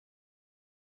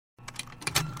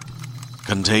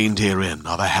Contained herein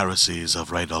are the heresies of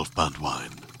Radolf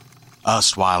Burntwine,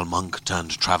 erstwhile monk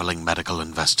turned traveling medical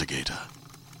investigator.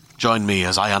 Join me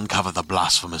as I uncover the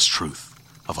blasphemous truth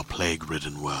of a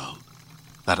plague-ridden world,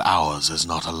 that ours is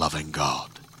not a loving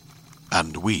God,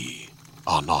 and we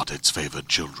are not its favored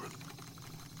children.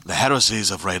 The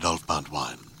heresies of Radolf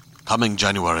Burntwine, coming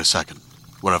January 2nd,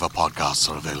 wherever podcasts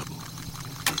are available.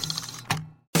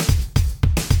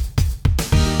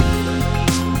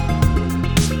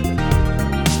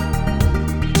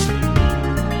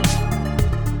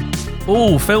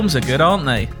 Oh, films are good, aren't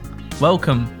they?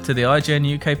 Welcome to the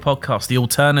IGN UK podcast, the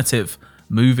alternative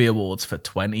movie awards for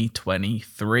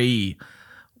 2023.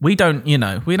 We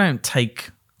don't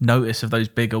take notice of those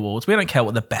big awards. We don't care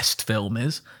what the best film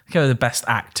is. We care what the best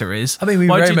actor is. I mean, we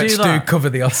very much do cover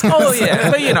the Oscars. Oh,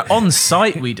 yeah. But, on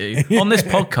site we do. On this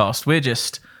podcast, we're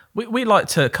just... We like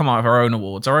to come out with our own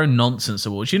awards, our own nonsense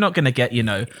awards. You're not going to get,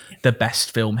 the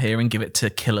best film here and give it to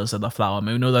Killers of the Flower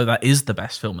Moon, although that is the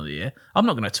best film of the year. I'm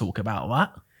not going to talk about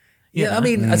that. I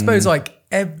mean, I suppose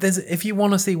if you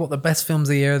want to see what the best films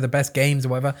of the year, the best games or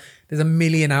whatever, there's a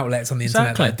million outlets on the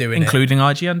internet that are doing including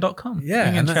IGN.com.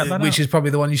 Yeah, which is probably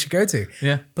the one you should go to.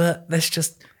 Yeah. But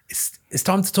it's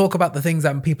time to talk about the things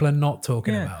that people are not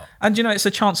talking about. And, it's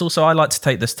a chance also, I like to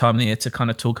take this time of the year to kind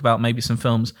of talk about maybe some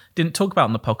films didn't talk about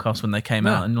on the podcast when they came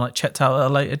out and checked out at a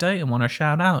later date and want to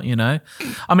shout out, I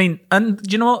mean, and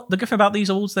do you know what? The good thing about these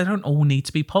awards, they don't all need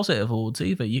to be positive awards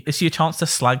either. It's your chance to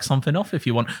slag something off if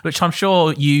you want, which I'm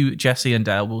sure you, Jesse and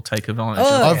Dale will take advantage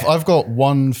of. I've got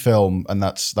one film and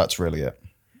that's really it.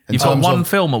 You've got one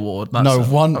film award?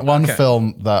 One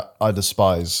film that I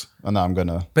despise and that I'm going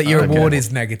to... But your award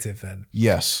is negative then?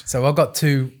 Yes. So I've got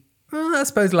two, I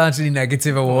suppose, largely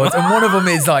negative awards. And one of them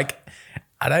is I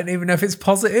don't even know if it's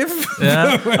positive.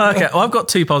 Yeah. Okay. Well, I've got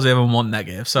two positive and one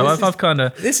negative. So I've kind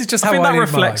of... This is just I how think I that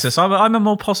live reflects my us. I'm a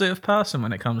more positive person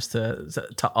when it comes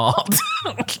to art.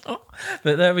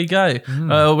 But there we go.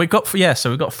 We've got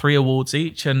three awards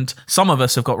each, and some of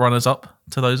us have got runners up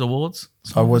to those awards.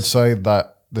 I would say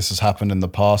that this has happened in the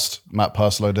past. Matt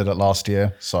Purslow did it last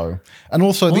year. So, and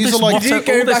also these are Did you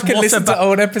go back and listen to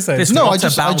old episodes? No, I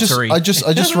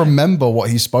just remember what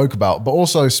he spoke about. But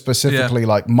also specifically,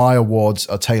 my awards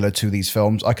are tailored to these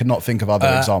films. I could not think of other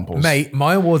examples. Mate,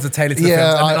 my awards are tailored to the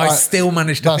films, and I still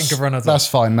managed to think of runners. That's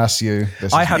fine. That's you.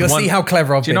 You'll see how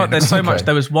clever I've been. There's so much.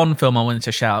 There was one film I wanted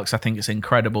to shout out because I think it's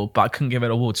incredible, but I couldn't give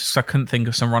it awards because I couldn't think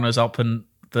of some runners up and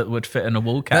that would fit in a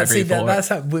award category. That's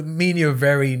how me and you are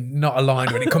very not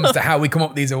aligned when it comes to how we come up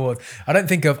with these awards. I don't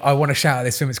think of, I want to shout out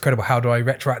this film, it's incredible, how do I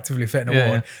retroactively fit an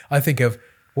award? I think of,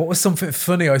 what was something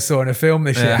funny I saw in a film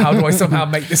this year? How do I somehow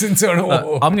make this into an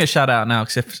award? I'm going to shout out now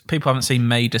because if people haven't seen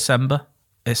May December,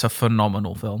 it's a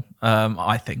phenomenal film.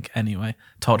 I think anyway.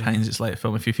 Todd Haynes' latest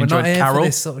film. If you've enjoyed Carol, for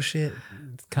this sort of shit.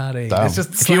 It's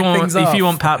just if you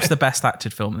want perhaps the best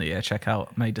acted film of the year, check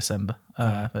out May December.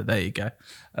 But there you go.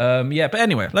 But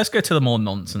anyway, let's go to the more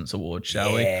nonsense awards,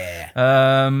 shall we?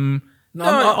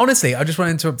 Honestly, I just want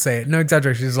to interrupt to say, no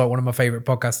exaggeration, this is one of my favourite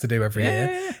podcasts to do every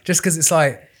year. Just because it's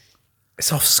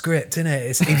it's off script, isn't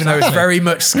it? Even though it's very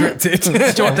much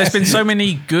scripted. There's been so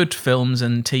many good films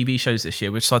and TV shows this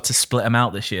year. We've decided to split them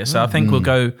out this year. So I think we'll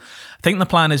go... I think the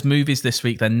plan is movies this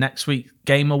week, then next week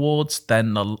Game Awards,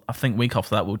 then I think week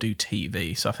after that we'll do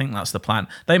TV. So I think that's the plan.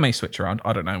 They may switch around.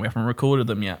 I don't know. We haven't recorded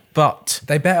them yet. But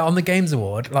they bet on the Games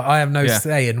Award. I have no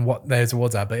say in what those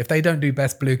awards are. But if they don't do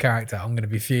Best Blue Character, I'm going to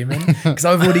be fuming because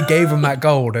I've already gave them that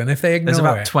gold. And if they ignore there's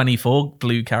about 24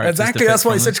 blue characters. Exactly. That's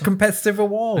why it's such a competitive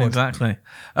award. Exactly.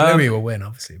 Louis will win,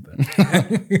 obviously. But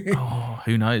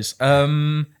who knows?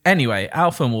 Anyway,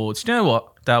 Alpha Awards. Do you know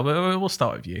what, Dale? We'll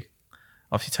start with you.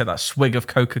 Obviously, take that swig of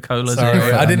Coca-Cola.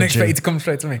 Sorry, I didn't expect you to come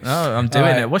straight to me. Oh, I'm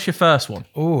doing it. What's your first one?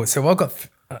 Oh, so I've got...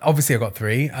 Obviously, I've got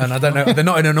three, and I don't know. They're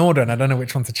not in an order, and I don't know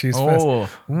which one to choose first.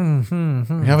 You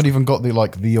haven't even got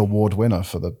the award winner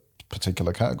for the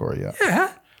particular category yet.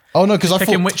 Yeah. Oh no, because I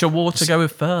picking which award to go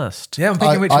with first. Yeah, I'm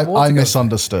picking which award. I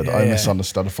misunderstood. I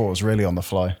misunderstood. I thought it was really on the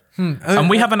fly. And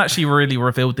we haven't actually really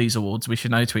revealed these awards. We should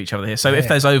know to each other here. So if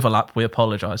there's overlap, we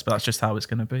apologise, but that's just how it's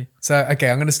going to be. So, okay,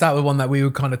 I'm going to start with one that we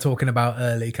were kind of talking about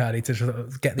early, Cardi, to sort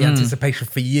of get the anticipation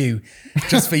for you,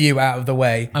 just for you out of the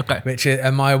way. Okay. Which is,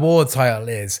 and my award title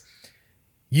is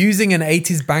using an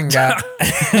 80s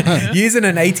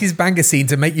banger scene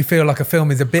to make you feel like a film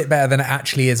is a bit better than it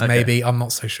actually is. Okay. Maybe, I'm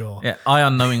not so sure. Yeah, I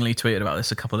unknowingly tweeted about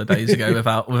this a couple of days ago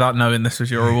without knowing this was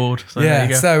your award. So there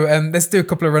you go. So let's do a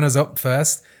couple of runners up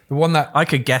first. The one that I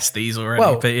could guess these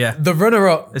already, but yeah. The runner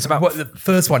up. It's about the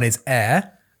first one is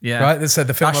Air. Yeah. Right. So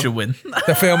the film That should win.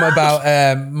 the film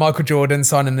about Michael Jordan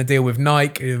signing the deal with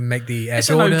Nike to make the Air It's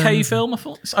an Jordans. okay film. I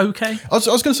thought it's okay. I was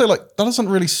going to say, like, that doesn't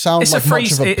really sound It's like a free-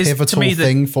 much of a it is, to pivotal me,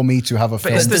 thing for me to have a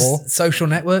film it's the- for. Social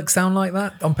networks sound like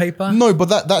that on paper. No,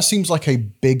 but that seems like a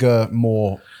bigger,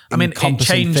 more mean, it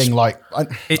encompassing changed- thing. Like, I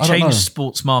It don't know. changed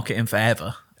sports marketing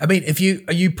forever. I mean, if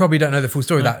you probably don't know the full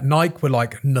story, that Nike were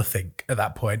like nothing at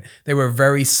that point. They were a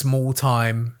very small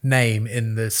time name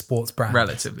in the sports brand.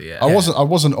 Relatively, yeah. I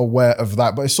wasn't aware of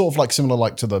that, but it's sort of like similar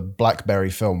like to the BlackBerry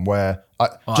film where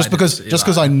just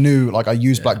because I knew like I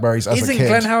used Blackberries as Isn't a kid.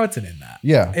 Glenn Howerton in that?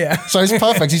 Yeah. So it's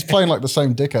perfect. He's playing like the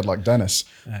same dickhead like Dennis.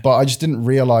 But I just didn't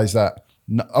realize that.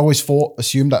 I always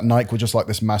assumed that Nike were just like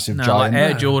this massive No, like giant.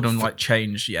 Air Jordan like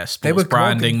changed, sports were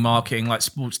branding, quite- marketing, like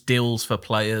sports deals for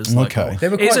players. Like, Okay. They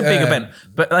were it's a quite, big event,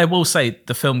 but I will say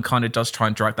the film kind of does try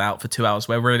and drag that out for 2 hours,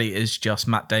 where really it is just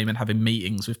Matt Damon having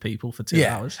meetings with people for 2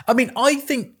 hours. I mean, I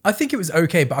think it was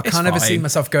okay, but I can't ever see fine.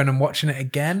 myself going and watching it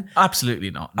again.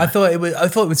 Absolutely not. No. I thought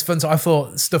it was fun. So I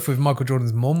thought stuff with Michael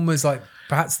Jordan's mum was like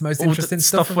perhaps the most All the interesting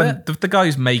stuff of when it. the guy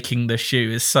who's making the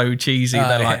shoe is so cheesy.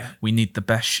 They're like, yeah. we need the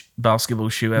best basketball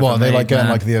shoe ever. Well, they made, like getting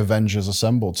man. like the Avengers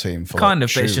Assemble team for kind like,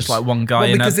 of, but it's shoes. just like one guy Well,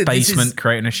 in a because this basement is-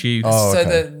 creating a shoe. Oh, So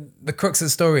okay. the crux of the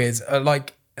story is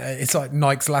it's like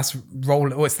Nike's last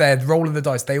roll, or it's their roll of the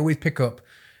dice. They always pick up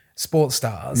sports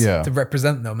stars Yeah. to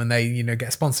represent them, and they get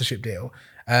a sponsorship deal.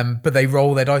 But they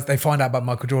roll their dice. They find out about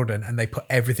Michael Jordan, and they put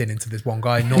everything into this one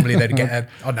guy. Normally they'd get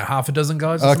half a dozen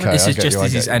guys. Or something. Okay. This I is get just you, I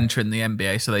as he's get you. entering the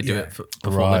NBA, so they do Yeah. it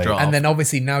before Right. the draft. And then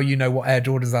obviously now you know what Air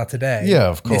Jordans are today. Yeah,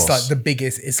 of And it's like course. the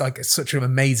biggest. It's like such an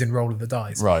amazing roll of the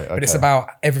dice. Right, But it's okay. about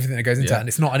everything that goes into Yeah. it, and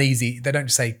it's not an easy. They don't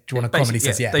just say, "Do you want a comedy?" Basically,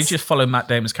 Says yes. They just follow Matt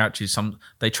Damon's character.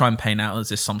 They try and paint out as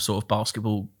this some sort of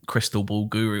basketball crystal ball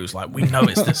guru who's like, we know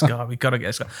it's this guy. We got to get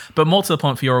this guy. But more to the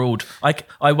point for your old,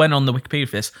 I went on the Wikipedia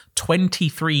for this.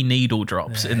 23 needle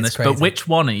drops in it's this. crazy. But which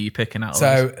one are you picking out? of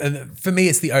So those? for me,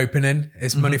 it's the opening.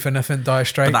 It's Money for Nothing, Dire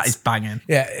Straits. But that is banging.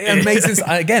 Yeah, amazing.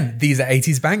 Again, these are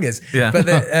 80s bangers. Yeah.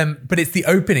 But it's the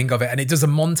opening of it, and it does a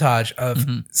montage of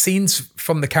scenes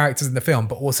from the characters in the film,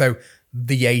 but also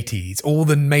the 80s, all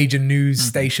the major news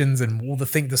stations and all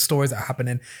the stories that are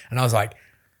happening. And I was like,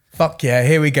 fuck yeah,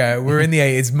 here we go. We're in the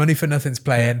 80s. Money for Nothing's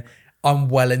playing. I'm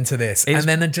well into this. And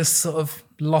then it just sort of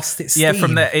lost its steam. Yeah,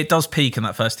 from there it does peak in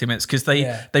that first 2 minutes because they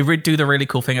do the really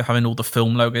cool thing of having all the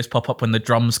film logos pop up when the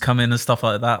drums come in and stuff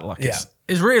like that. Like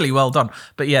it's really well done.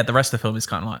 But yeah, the rest of the film is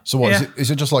kind of like So what yeah. is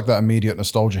it just like that immediate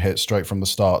nostalgia hit straight from the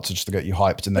start to just to get you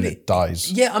hyped and then it dies?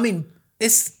 Yeah, I mean,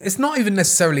 it's not even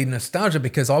necessarily nostalgia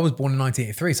because I was born in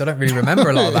 1983, so I don't really remember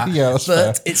a lot of that. Yeah, that's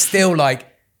but fair. it's still like,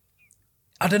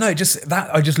 I don't know, I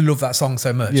just love that song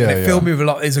so much. Yeah, and it filled yeah. me with a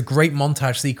lot. It's a great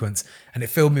montage sequence, and it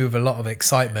filled me with a lot of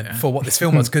excitement for what this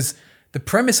film was because the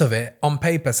premise of it on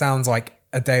paper sounds like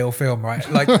a Dale film, right?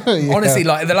 Like honestly,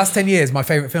 like in the last 10 years, my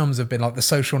favorite films have been like The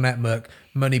Social Network,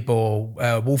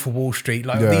 Moneyball, Wolf of Wall Street,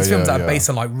 like Yeah, these films yeah, that are yeah. based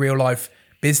on like real life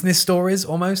business stories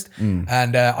almost.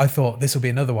 And I thought this will be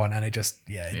another one, and it just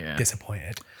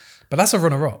disappointed. But that's a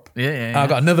runner up. Yeah. I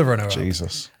got another runner up.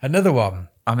 Jesus. Another one.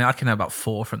 I mean, I can know about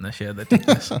 4 from this year that did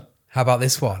this. How about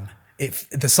this one?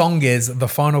 The song is The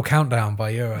Final Countdown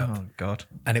by Europe. Oh God.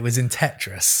 And it was in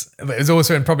Tetris. But it was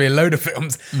also in probably a load of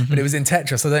films, but it was in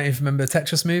Tetris. I don't know if you remember the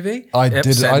Tetris movie. I Yep,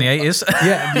 did. set in the I, 80s.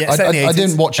 Yeah, I, set in the I 80s.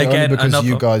 didn't watch it Again, only because another-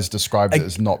 you guys described it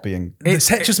as not being. The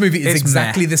Tetris movie is it's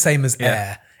exactly meh. the same as Yeah.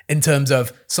 Air in terms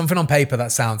of something on paper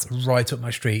that sounds right up my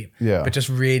street, Yeah. but just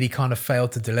really kind of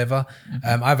failed to deliver.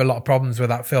 I have a lot of problems with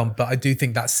that film, but I do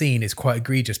think that scene is quite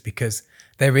egregious because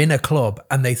they're in a club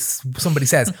and somebody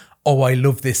says, "Oh, I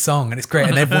love this song," and it's great,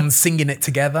 and everyone's singing it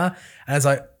together, and it's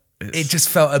like it just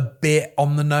felt a bit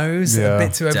on the nose, Yeah. a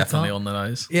bit too over the Definitely top. on the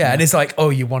nose. Yeah, and it's like, oh,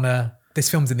 you want to. This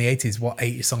film's in the 80s. What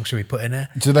 80s song should we put in it?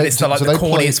 Do they? It's the, like do the they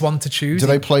play- corniest one to choose. Do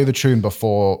they play the tune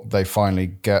before they finally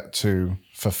get to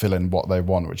fulfilling what they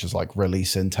want, which is like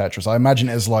releasing Tetris? I imagine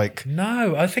it's like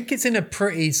No, I think it's in a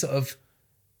pretty sort of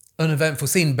uneventful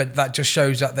scene, but that just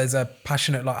shows that there's a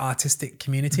passionate, like, artistic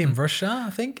community in Russia. I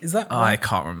think is that I right?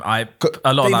 can't remember.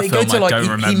 A lot of that They film go to I like don't he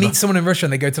remember. meets someone in Russia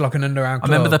and they go to like an underground I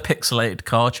club. remember the pixelated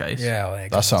car chase. yeah, well, there you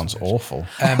go. that sounds awful.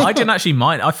 I didn't actually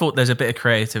mind. I thought there's a bit of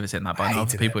creativity in that, but other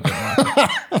hated people didn't like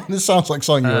it. This sounds like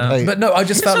something you would hate. But no, I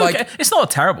just felt like Okay. It's not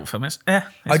a terrible film.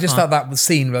 I just felt that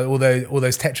scene, all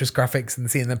those Tetris graphics and the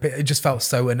scene, it just felt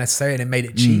so unnecessary and it made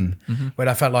it cheap. When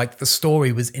I felt like the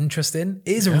story was interesting.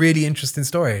 It is a really interesting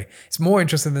story. It's more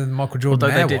interesting than the Michael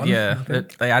Jordan Although they Air did, one. yeah,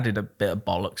 they added a bit of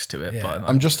bollocks to it. But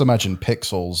I'm just imagining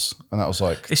pixels, and that was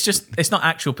like it's not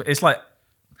actual. It's like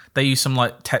they use some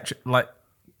like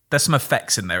there's some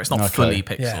effects in there. It's not fully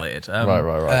pixelated.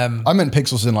 Right. I meant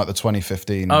pixels in like the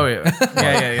 2015. Oh yeah.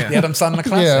 The Adam Sandler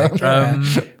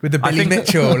classic. With the Billy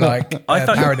Mitchell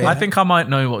parody. I think I might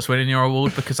know what's winning your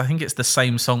award because I think it's the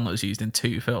same song that was used in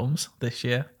 2 films this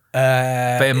year.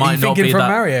 But it might not be from that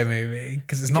Mario movie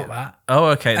because it's not that. Oh,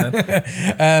 okay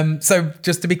then. So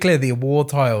just to be clear, the award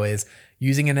title is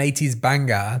using an 80s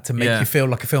banger to make you feel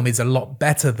like a film is a lot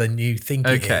better than you think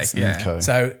it is. Okay.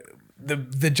 So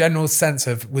the general sense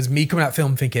was me coming out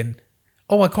film thinking,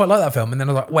 oh, I quite like that film. And then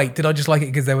I was like, wait, did I just like it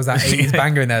because there was that 80s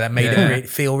banger in there that made it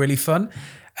feel really fun?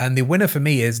 And the winner for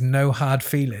me is No Hard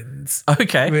Feelings.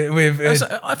 Okay.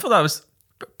 I thought that was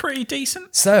pretty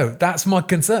decent. So that's my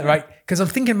concern, right? Because I'm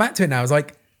thinking back to it now. I was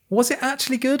like, was it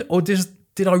actually good? Or did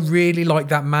I really like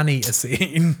that man-eater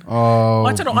scene? Oh,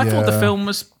 I don't know. I thought the film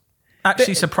was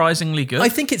actually surprisingly good. I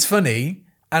think it's funny.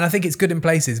 And I think it's good in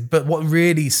places, but what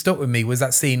really stuck with me was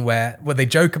that scene where they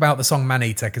joke about the song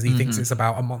Man-Eater because he thinks it's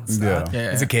about a monster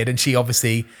as a kid, and she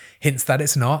obviously hints that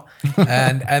it's not.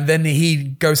 and then he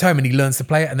goes home and he learns to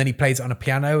play it, and then he plays it on a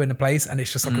piano in a place, and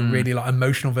it's just like a really like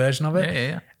emotional version of it.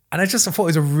 Yeah. And I thought it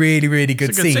was a really, really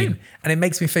good scene. And it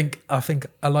makes me think, I think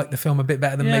I like the film a bit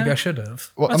better than maybe I should have.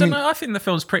 Well, I don't know. I think the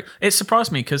film's pretty... It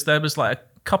surprised me because there was like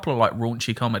a couple of like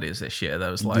raunchy comedies this year.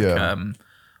 There was like...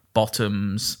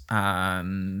 Bottoms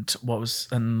and what was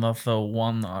another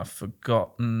one that I've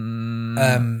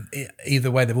forgotten? Either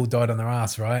way, they've all died on their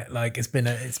ass, right? Like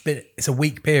it's a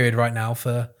weak period right now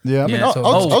for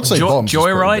I'd say Bombs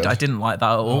Joyride. I didn't like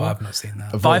that at all. Oh, I've not seen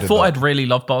that. But I thought I'd really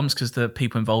love Bombs because the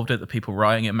people involved in it, the people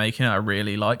writing it, making it, I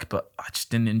really like, but I just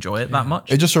didn't enjoy it that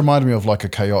much. It just reminded me of like a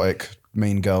chaotic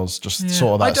Mean Girls, just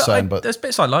sort of that same, but there's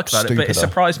bits I like about it, but it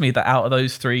surprised me that out of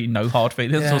those 3, No Hard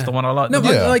Feelings was the one I liked. No,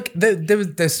 but like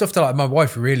there's stuff that like my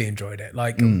wife really enjoyed it,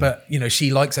 like, but you know she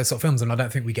likes those sort of films, and I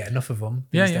don't think we get enough of them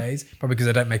these days, probably because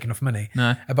I don't make enough money.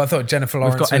 No, but I thought Jennifer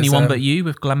Lawrence. We've got Anyone But You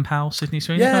with Glenn Powell, Sydney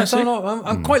Sweeney. Yeah, so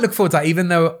I'm quite looking forward to that, even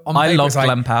though I love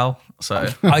Glenn Powell. So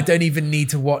I don't even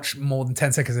need to watch more than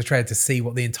 10 seconds of trailer to see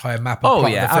what the entire map of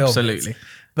plot of the film absolutely. is.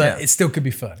 But it still could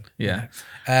be fun. Yeah.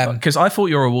 Because I thought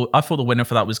the winner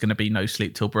for that was going to be No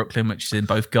Sleep Till Brooklyn, which is in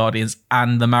both Guardians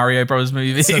and the Mario Bros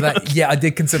movie. So I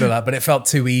did consider that, but it felt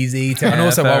too easy. And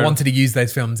also, I wanted to use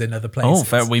those films in other places. Oh,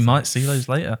 fair. We might see those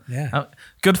later. Yeah.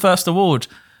 Good first award.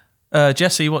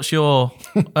 Jesse, what's your...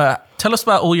 tell us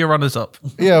about all your runners-up.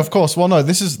 Yeah, of course. Well, no,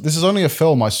 this is only a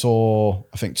film I saw,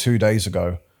 I think, 2 days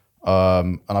ago.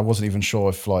 And I wasn't even sure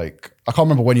if I can't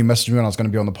remember when you messaged me when I was going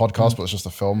to be on the podcast, but it's just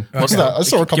a film. What's that? I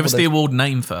saw a couple Give us the award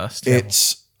name first.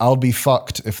 It's I'll Be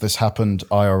Fucked If This Happened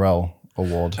IRL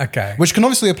award. Okay. Which can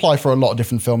obviously apply for a lot of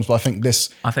different films, but I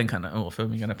think I know what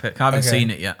film you're going to pick. I haven't seen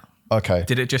it yet. Okay.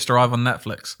 Did it just arrive on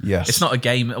Netflix? Yes. It's not a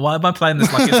game. Why am I playing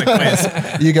this like it's a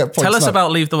quiz? You get points. Tell us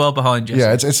about Leave the World Behind, Jesse.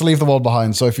 Yeah, it's Leave the World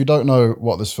Behind. So if you don't know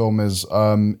what this film is,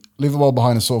 Leave the World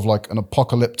Behind is sort of like an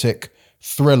apocalyptic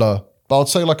thriller, but I'd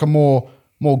say like a more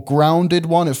grounded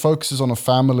one. It focuses on a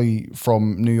family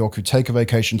from New York who take a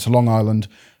vacation to Long Island,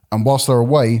 and whilst they're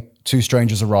away, 2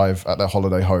 strangers arrive at their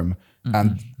holiday home. Mm-hmm.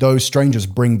 And those strangers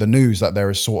bring the news that there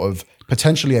is sort of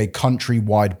potentially a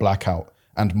countrywide blackout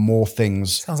and more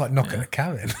things. Sounds like Knock at the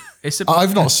Cabin.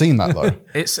 I've not seen that though.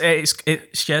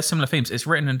 It shares similar themes. It's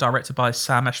written and directed by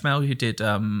Sam Esmail, who did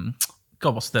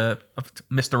what's the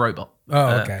Mr. Robot? Oh,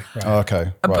 okay. Right.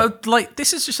 Okay. Right. But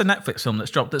this is just a Netflix film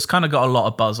that's dropped that's kind of got a lot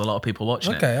of buzz, a lot of people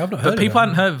watching it. Okay, I've not heard of it. But people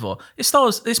hadn't heard before.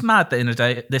 It's mad that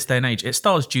in this day and age, it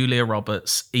stars Julia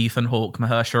Roberts, Ethan Hawke,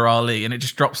 Mahershala Ali, and it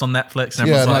just drops on Netflix and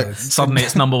everyone's suddenly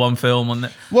it's number 1 film on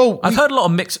it. Well, I've heard a lot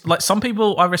of mixed, like some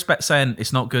people I respect saying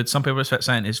it's not good, some people respect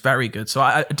saying it's very good. So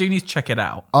I do need to check it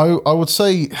out. I would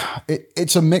say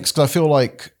it's a mix because I feel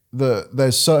like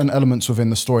there's certain elements within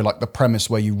the story, like the premise,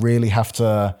 where you really have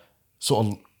to sort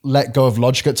of let go of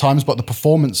logic at times, but the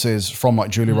performances from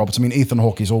like Julia Roberts, I mean, Ethan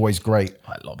Hawke is always great.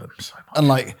 I love him so much. And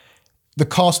like the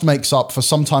cast makes up for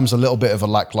sometimes a little bit of a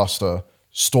lackluster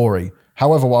story.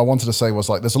 However, what I wanted to say was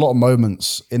like, there's a lot of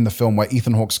moments in the film where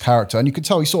Ethan Hawke's character, and you can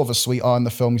tell he's sort of a sweetheart in the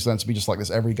film. He's meant to be just like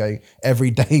this everyday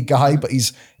guy, but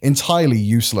he's entirely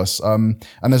useless. And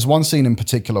there's one scene in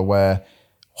particular where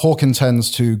Hawke intends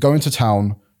to go into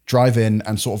town, drive in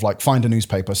and sort of like find a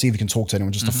newspaper, see if he can talk to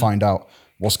anyone just to find out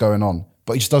what's going on.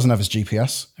 But he just doesn't have his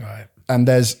GPS. Right. And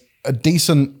there's a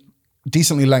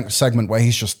decently length segment where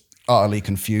he's just utterly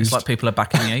confused. It's like people are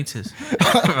back in the 80s.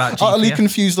 Utterly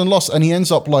confused and lost. And he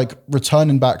ends up like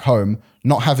returning back home,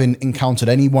 not having encountered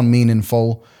anyone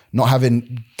meaningful, not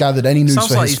having gathered any news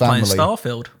for his family. Sounds like he's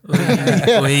playing Starfield.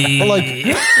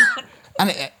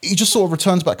 He just sort of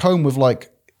returns back home with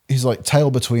like his like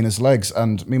tail between his legs.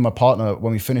 And me and my partner,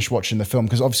 when we finished watching the film,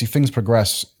 because obviously things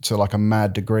progress to like a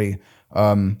mad degree,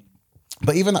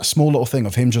 But even that small little thing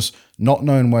of him just not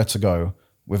knowing where to go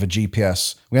with a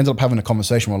GPS, we ended up having a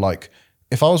conversation where like,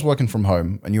 if I was working from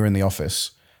home and you were in the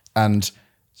office and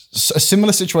a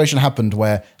similar situation happened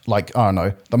where like, I don't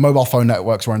know, the mobile phone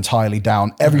networks were entirely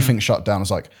down, everything shut down. I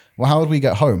was like, well, how would we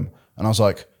get home? And I was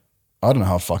like, I don't know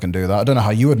how to fucking do that. I don't know how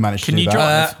you would manage to do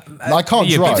that. I can't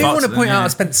drive. I do want to point out I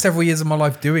spent several years of my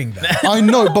life doing that. I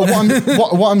know, but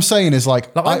what I'm saying is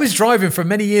like I was driving for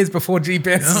many years before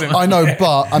GPS. I know,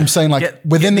 but I'm saying like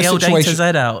within the old situation, Z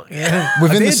out.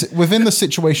 within the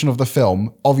situation of the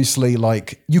film, obviously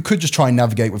like you could just try and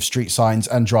navigate with street signs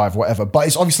and drive whatever, but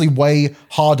it's obviously way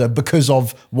harder because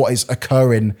of what is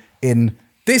occurring in.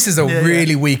 This is a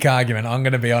really weak argument. I'm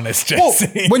going to be honest, Well,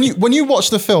 Jesse. when you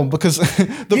watch the film, because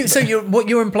What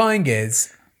you're implying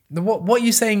is what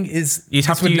you're saying is You'd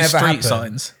have this to would use never street happen.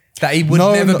 signs. That he would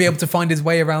No, never no. be able to find his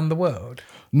way around the world.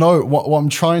 No, what I'm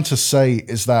trying to say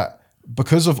is that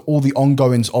because of all the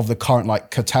ongoings of the current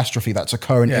like catastrophe that's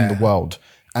occurring in the world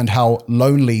and how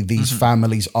lonely these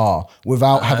families are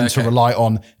without having to rely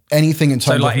on anything in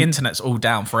So terms like of internet's all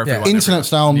down for everyone. internet's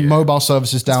down, mobile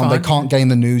services down, they fine. can't gain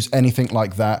the news, anything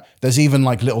like that. There's even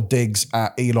like little digs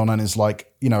at Elon and his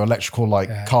like, you know, electrical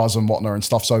like cars and whatnot and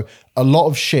stuff. So a lot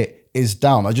of shit is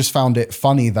down. I just found it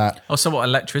funny that Oh, so what?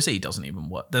 Electricity doesn't even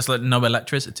work. There's like no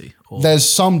electricity. Or, there's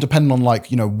some depending on like,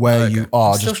 you know, where you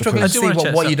are. Still Just struggling because, to I do wanna see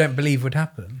check what that. you don't believe would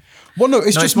happen. well, no, it's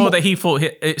no, just it's more that he thought.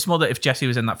 It's more that if Jesse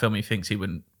was in that film, he thinks he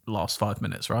wouldn't last 5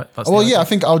 minutes, right? That's the well, idea. yeah, I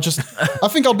think I'll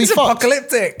be It's fucked.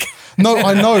 apocalyptic. No,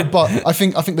 I know, but I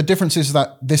think the difference is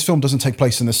that this film doesn't take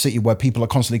place in the city where people are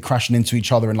constantly crashing into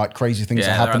each other and like crazy things Yeah, are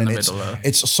they're happening. in the middle,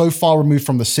 It's so far removed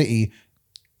from the city,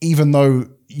 even though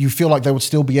you feel like they would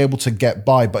still be able to get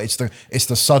by, but it's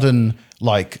the sudden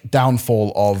like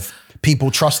downfall of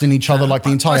people trusting each other, like the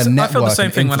entire network. I feel the same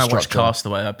and thing when I watched infrastructure.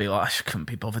 Castaway. I'd be like, I couldn't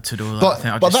be bothered to do all that. I think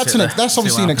I'll But just sit there, that's see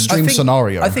obviously what an happens. extreme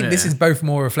scenario. I think this is both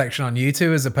more reflection on you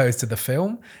two as opposed to the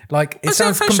film. Like it Is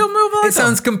that sounds, a facial move it either?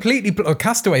 sounds completely a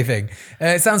Castaway thing.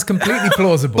 It sounds completely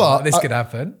plausible But that this could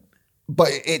happen. But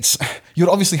you'd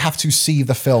obviously have to see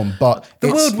the film. But The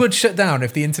it's- world would shut down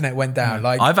if the internet went down.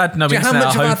 Like I've had no do you know internet how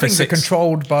much at of home our for things are 6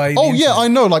 controlled by? Oh the yeah, internet? I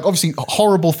know. Like obviously,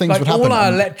 horrible things Like would happen. all our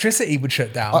and- electricity would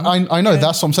shut down. I know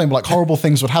that's what I'm saying, but like horrible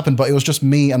things would happen. But it was just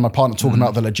me and my partner talking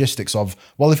about the logistics of,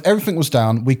 well, if everything was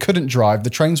down, we couldn't drive, the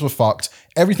trains were fucked,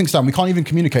 everything's down, we can't even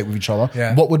communicate with each other.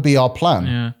 Yeah. What would be our plan?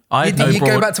 Yeah. I had you no go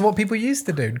broad- back to what people used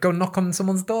to do. Go knock on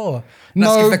someone's door. And No,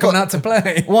 ask if they're coming but- out to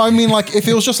play. Well, I mean, like if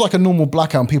it was just like a normal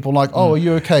blackout, and people were like, oh, are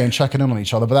you okay, and checking in on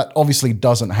each other, but that obviously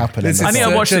doesn't happen. This in is the I need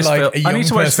film. to watch such a, this like, film. a I young need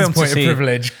to watch the film person's point to of see.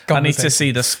 privilege I need to conversation.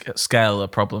 see the scale of the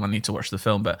problem. I need to watch the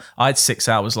film. But I had 6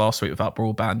 hours last week without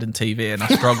broadband and TV, and I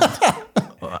struggled.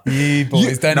 You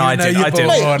boys don't No, I even know didn't. you're I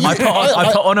didn't. born.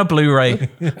 I put on a Blu-ray.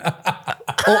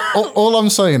 All I'm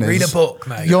saying is, Read a book,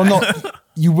 mate. You're not.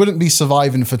 You wouldn't be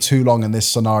surviving for too long in this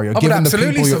scenario. I would given the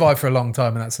absolutely people you're- survive for a long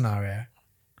time in that scenario.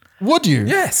 Would you?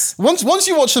 Yes. Once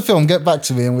you watch the film, get back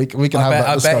to me and we can have bet- that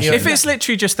I bet discussion. you- If it's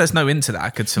literally just there's no internet,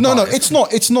 I could survive. No, it's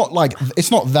not. It's not like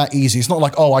it's not that easy. It's not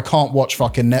like, oh, I can't watch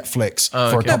fucking Netflix for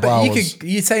a okay. couple But hours.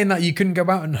 you're saying that you couldn't go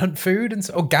out and hunt food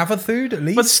or gather food at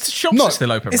least. But the shops No, are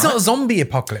still open. it's right? not a zombie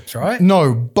apocalypse, right?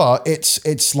 No, but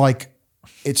it's like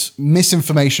it's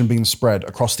misinformation being spread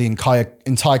across the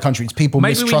entire country. It's people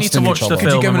Maybe we need mistrusting to watch each the other.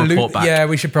 film. You go and and report loot. back. Yeah,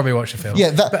 we should probably watch the film. Yeah,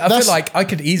 but I that's- feel like I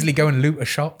could easily go and loot a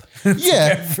shop.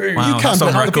 Yeah, food. Wow, you can. that's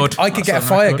on But record. I could get a That's on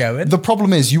fire record. going. the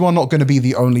problem is you are not going to be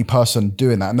the only person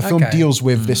doing that, and the film Okay. deals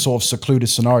with this sort of secluded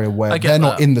scenario where get they're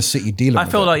not that. in the city dealing. I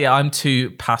with feel it. like I'm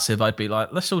too passive. I'd be like,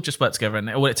 let's all just work together, and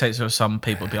all it takes is some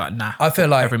people be like, nah. I feel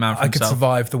like every man for I could himself.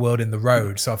 survive the world in the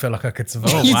road, so I feel like I could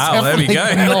survive. Oh, You're wow, there we go.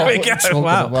 definitely not There we what go. you're talking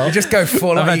Wow. about. You just go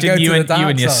full on. You go Imagine to you the and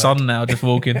dark your side. son now just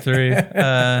walking through.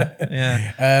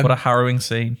 Yeah, what a harrowing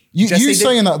scene. Jesse, You did-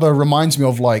 saying that though reminds me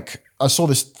of like I saw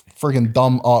this friggin'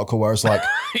 dumb article where it's like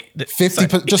 50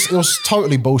 just it was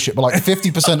totally bullshit, but like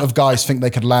 50% of guys think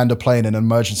they could land a plane in an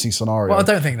emergency scenario. Well, I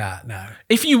don't think that. No.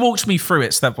 If you walked me through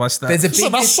it step by step, There's a So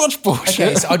big. that's such bullshit.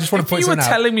 Okay, so I just want to point you were something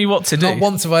out. telling me what to do. Not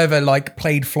once have I ever like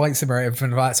played Flight Simulator or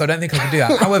anything like that, so I don't think I can do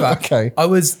that. However, Okay. I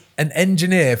was an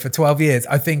engineer for 12 years.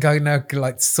 I think I know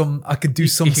I could do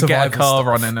some you could get a survival car stuff.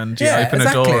 running and you Yeah, open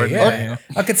exactly. a door. And, yeah.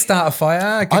 I could start a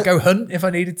fire. I could go hunt if I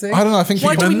needed to. I don't know. I think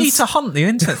Why do we humans- need to hunt the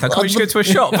internet? Can't we just go to a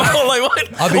shop? Like,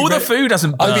 what? be All the re- food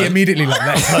hasn't I'd be burned. immediately like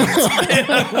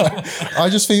that.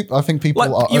 I think people are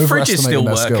Like, your fridge is still overestimating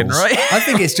their working, skills. right? I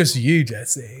think it's just you,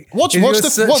 Jesse. Watch If you're the-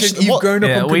 such watch- a- you've what- grown up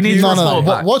Yeah, on we need computers. to No,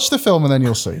 report back. watch the film and then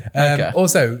you'll see. Okay.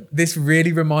 Also, this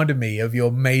really reminded me of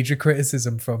your major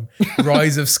criticism from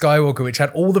Rise of Skywalker, which had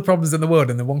all the problems in the world,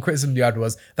 and the one criticism you had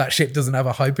was that ship doesn't have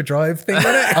a hyperdrive thing on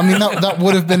it. I mean, that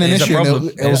would have been an It's a issue. and problem.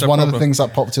 It was It's a one of the problem. things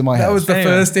that popped in my head. That was the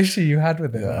Anyway. first issue you had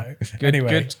with it. Though.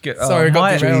 Anyway, Good. sorry, I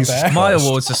got derailed there. My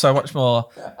awards are so much more.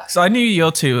 So I knew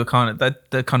your two were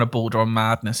they're kind of border on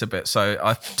madness a bit. So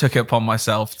I took it upon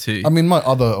myself to I mean, my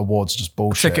other awards are just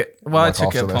bullshit. I like,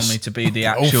 took it after upon this. me to be the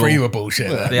All actual three were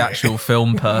bullshit. the actual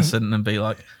film person and be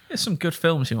like, there's some good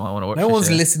films you might want to watch. No this one's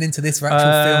year. listening to this for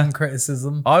actual film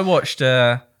criticism. I watched.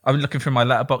 I've been looking through my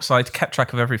letterbox. I kept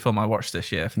track of every film I watched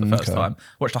this year for the first time.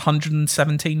 Watched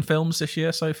 117 films this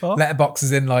year so far. Letterbox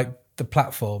is in like the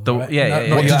platform. Right? yeah, Not yeah,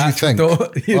 your What did you actual think?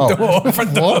 Door, your door,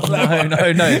 front door. What?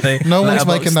 No. No one's Letterboxd,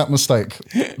 making that mistake.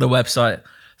 The website.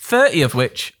 30 of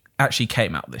which actually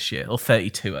came out this year, or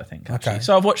 32, I think. Actually. Okay.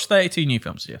 So I've watched 32 new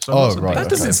films this year. So I've Oh, watched some right. big That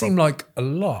doesn't films. seem like a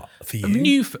lot for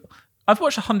you. I've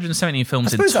watched 170 films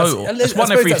in suppose that's- total. I That's one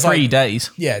suppose every that's 3 like- days.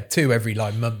 Yeah, 2 every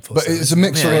like month or But so. it's a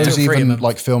mix of Yeah, those 2 or 3 a even month.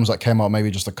 like films that came out maybe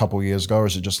just a couple years ago, or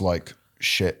is it just like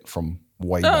shit from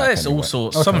way No, back? it's all anyway?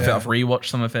 sorts. Some of it I've rewatched,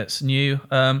 some of it's new.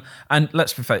 And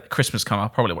let's be fair, Christmas come, I'll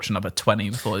probably watch another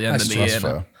 20 before the end of the year. That's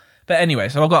fair. But anyway,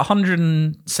 so I've got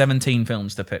 117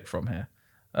 films to pick from here.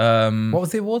 What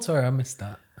was the award? Sorry, I missed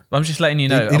that. I'm just letting you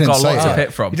know, He I've didn't got a lot say to it.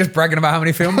 pick from. You're just bragging about how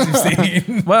many films you've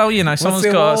seen. Well, you know, someone's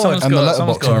the got award? And the someone's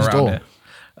letterbox on his got door.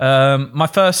 around here. My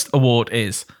first award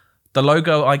is the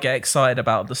logo I get excited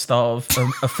about at the start of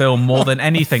a film more than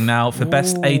anything now for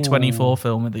best A24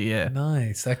 film of the year.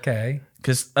 Nice. Okay.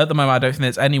 Because at the moment, I don't think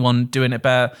there's anyone doing it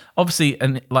better. Obviously,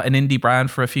 an indie brand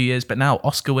for a few years, but now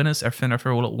Oscar winners, Everything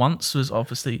Everywhere All at Once was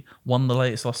obviously won the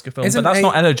latest Oscar film, Isn't but that's A-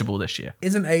 not eligible this year.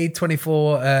 Isn't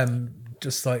A24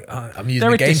 just like I'm using They're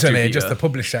the a game term here, distributor. just the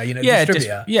publisher, Yeah,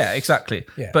 distributor. yeah, exactly.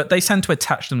 Yeah. But they tend to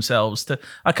attach themselves to.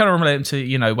 I kind of relate them to,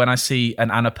 you know, when I see an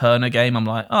Annapurna game, I'm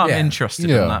like, oh, I'm Yeah. interested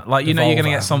Yeah. in that. Like, you know, you're going to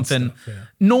Devolver get and something stuff, yeah.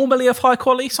 normally of high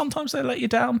quality. Sometimes they let you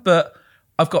down, but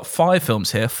I've got 5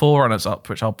 films here, 4 runners up,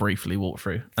 which I'll briefly walk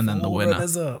through, and then the All winner.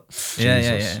 runners up.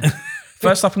 Yeah.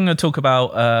 First up, I'm going to talk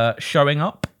about Showing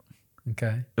Up,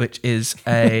 Okay. which is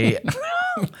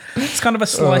it's kind of a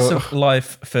slice of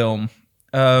life film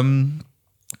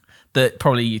that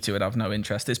probably you two would have no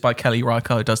interest. It's by Kelly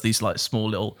Reichardt, who does these like small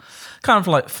little kind of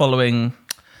like following.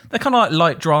 They're kind of like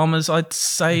light dramas, I'd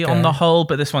say, on the whole.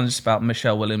 But this one's just about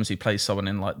Michelle Williams, who plays someone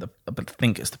in like I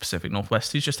think it's the Pacific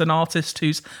Northwest, who's just an artist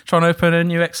who's trying to open a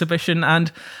new exhibition,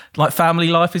 and like family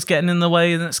life is getting in the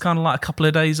way, and it's kind of like a couple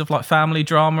of days of like family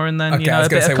drama, and then Okay, you I know was a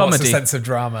going bit to say, of what's the comedy. sense of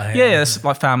drama here? Yeah, there's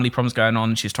like family problems going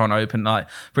on. She's trying to open, like,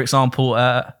 for example,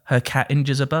 her cat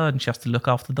injures a bird and she has to look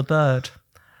after the bird.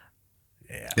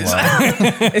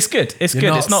 It's good. It's You're good.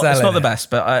 not It's not selling the it. best,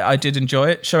 but I did enjoy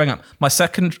it. Showing Up. My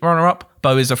second runner-up,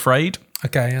 Beau is Afraid.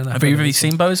 Okay. Yeah, Have you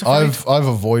seen Beau is Afraid? I've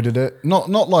avoided it, not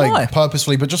like Why?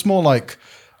 purposefully, but just more like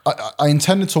I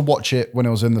intended to watch it when it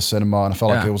was in the cinema, and I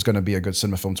felt like Yeah. it was going to be a good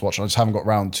cinema film to watch. And I just haven't got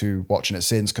round to watching it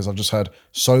since because I've just heard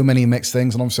so many mixed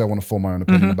things, and obviously I want to form my own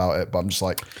opinion about it. But I'm just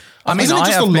like, I mean, isn't it I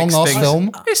just have a long mixed ass things.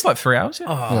 film? It's like 3 hours.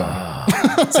 Yeah.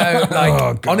 So,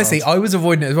 like, honestly, I was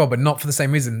avoiding it as well, but not for the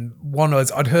same reason. One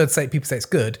was I'd heard people say it's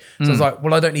good, so I was like,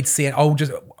 well, I don't need to see it. I'll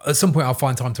just at some point I'll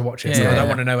find time to watch it. So Yeah. I don't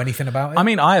want to know anything about it. I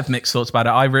mean, I have mixed thoughts about it.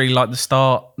 I really like the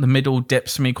start. The middle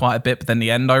dips for me quite a bit, but then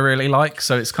the end I really like.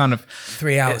 So it's kind of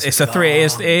 3 hours. It's a 3.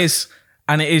 It is,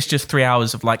 and it is just 3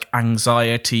 hours of like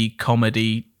anxiety,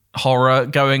 comedy, horror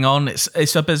going on.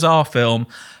 It's a bizarre film.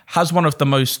 Has one of the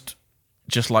most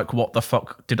just like what the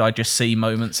fuck did I just see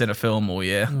moments in a film all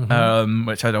year,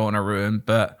 which I don't want to ruin.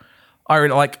 But I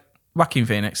really like Joaquin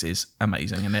Phoenix is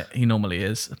amazing in it. He normally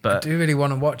is, I but do really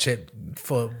want to watch it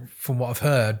from what I've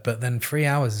heard, but then 3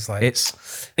 hours is like it's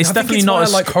I think definitely it's not why I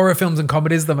as like horror films and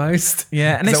comedies the most.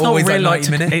 Yeah, and They're it's not always really like like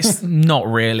 90 minutes. it's not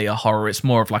really a horror. It's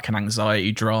more of like an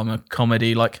anxiety drama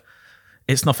comedy. Like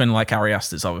it's nothing like Ari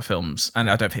Aster's other films, and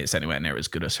I don't think it's anywhere near as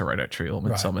good as Hereditary or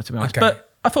Midsommar, to be honest. Okay. But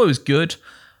I thought it was good.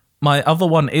 My other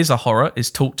one is a horror.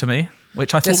 Is Talk to Me,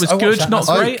 which I thought Yes, was I watched good, that not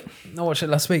last great. I watched it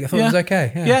last week. I thought it was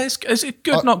okay. Yeah, it's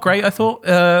good, not great. I thought.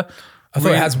 I thought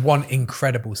really- it has one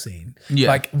incredible scene, Yeah.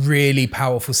 like really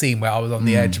powerful scene where I was on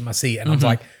the edge of my seat and I was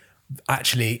like,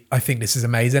 actually, I think this is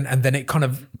amazing. And then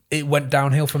it went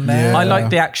downhill from there. I like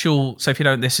the actual. So if you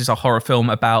don't, this is a horror film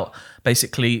about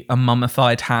basically a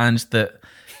mummified hand that.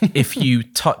 If you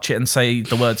touch it and say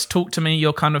the words "talk to me,"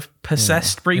 you're kind of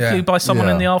possessed briefly Yeah. by someone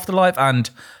in the afterlife, and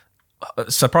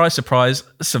surprise, surprise,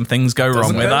 some things go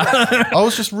wrong with that. I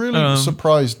was just really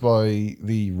surprised by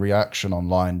the reaction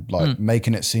online, like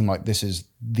making it seem like this is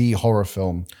the horror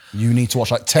film you need to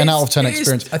watch, like 10 out of 10 it is-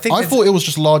 experience. I think I it's- thought it was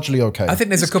just largely okay. I think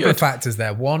there's a couple of good. factors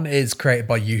there. One is created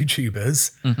by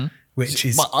YouTubers. which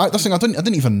is That's the thing. I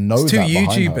didn't even know two that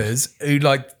behind her. YouTubers who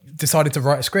like decided to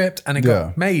write a script and it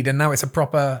got made, and now it's a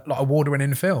proper like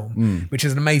award-winning film, which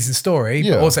is an amazing story.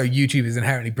 Yeah. But also, YouTubers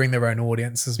inherently bring their own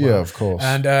audience as well. Yeah, of course.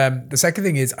 And the second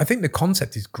thing is, I think the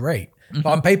concept is great. But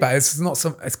on paper, it's not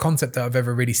it's concept that I've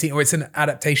ever really seen, or it's an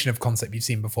adaptation of concept you've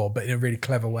seen before, but in a really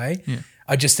clever way. Yeah.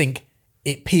 I just think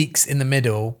it peaks in the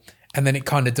middle, and then it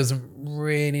kind of doesn't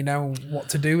really know what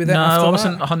to do with it. No, after I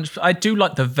wasn't that. 100%. I do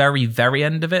like the very, very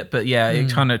end of it, but yeah,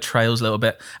 it kind of trails a little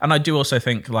bit. And I do also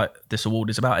think like this award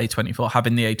is about A24.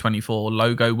 Having the A24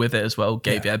 logo with it as well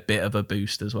gave it a bit of a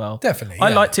boost as well. Definitely, I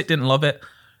yeah. liked it, didn't love it.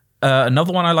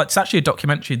 Another one I liked, it's actually a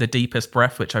documentary, The Deepest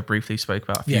Breath, which I briefly spoke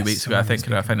about a few weeks ago. I think, I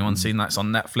don't know if anyone's seen that. It's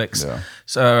on Netflix. Yeah.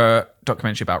 So,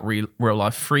 documentary about real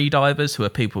life free divers, who are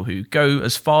people who go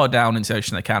as far down into the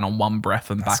ocean they can on one breath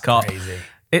and back up. crazy.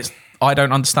 I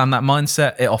don't understand that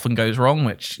mindset. It often goes wrong,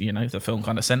 which, you know, the film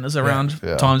kind of centers around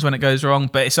Yeah. times when it goes wrong.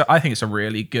 But I think it's a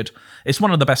really good, it's one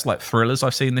of the best like thrillers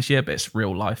I've seen this year, but it's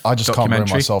real life I just can't bring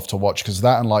documentary. myself to watch because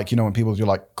that and like, you know, when people do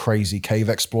like crazy cave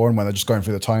exploring when they're just going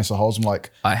through the tiniest of holes, I'm like,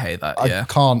 I hate that, I yeah.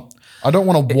 can't, I don't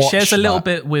want to watch. It shares a little that.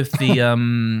 bit with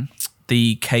the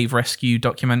the cave rescue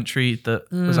documentary that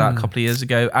was out a couple of years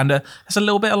ago. And there's a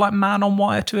little bit of like Man on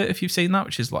Wire to it, if you've seen that,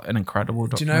 which is like an incredible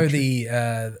Do you documentary.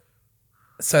 know the?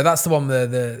 So that's the one,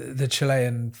 the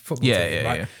Chilean football Yeah, team,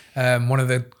 yeah, right? One of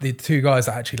the two guys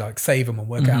that actually like save them and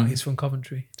work out. He's from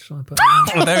Coventry. Just want to put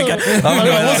that Oh, there we go.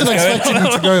 I wasn't expecting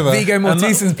you to go there. Viggo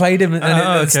Mortensen's played him, and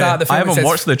at the start of the film, I haven't it says,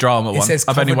 watched the drama It one. says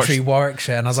I've only Coventry, watched.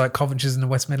 Warwickshire, and I was like, Coventry's in the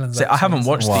West Midlands. I haven't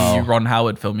watched Wow. the Ron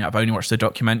Howard film yet. I've only watched the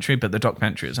documentary, but the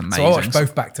documentary is amazing. So I watched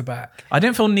both back to back. I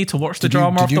didn't feel the need to watch the Did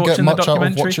drama you after get watching the much out of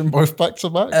documentary. watching both back to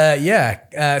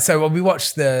back? So we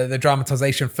watched the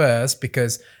dramatization first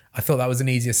because I thought that was an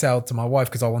easier sell to my wife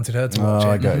because I wanted her to watch it.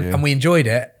 I get you. And we enjoyed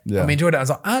it. Yeah. And we enjoyed it. I was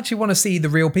like, I actually want to see the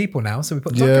real people now. So we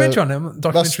put the documentary on them. The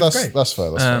documentary was great. That's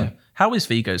fair. That's fair. How is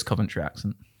Vigo's Coventry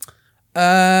accent?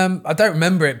 I don't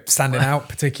remember it standing out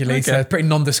particularly. So Okay. it's pretty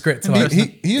nondescript. To like He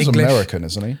is English. American,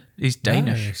 isn't he? He's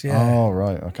Danish. Yeah. Oh,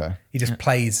 right. Okay. He just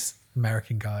plays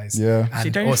American guys. Yeah. Is he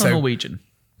And Danish or also Norwegian?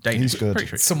 Danish. He's good. Pretty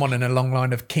sure. someone in a long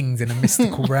line of kings in a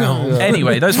mystical realm.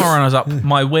 Anyway, those are my runners up.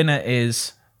 My winner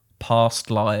is Past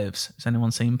Lives. Has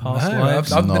anyone seen Past Lives?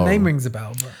 The No. name rings a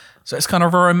bell. But So it's kind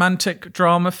of a romantic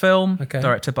drama film Okay.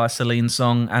 directed by Celine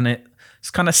Song, and it's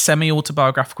kind of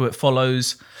semi-autobiographical. It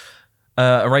follows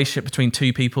a relationship between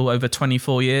two people over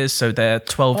 24 years. So they're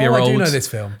 12-year-olds. I do know this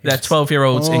film. They're Yes.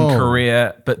 12-year-olds in Oh.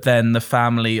 Korea, but then the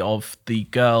family of the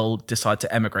girl decide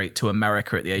to emigrate to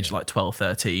America at the age of like 12,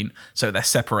 13. So they're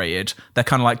separated. They're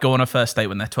kind of like go on a first date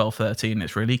when they're 12, 13.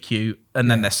 It's really cute. And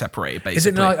then they're separated, basically. Is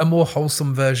it like a more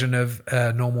wholesome version of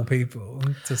Normal People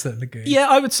to a certain degree? Yeah,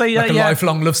 I would say Like a yeah.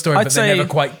 lifelong love story, I'd but say- they never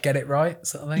quite get it right,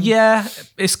 sort of thing. Yeah,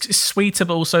 it's sweeter,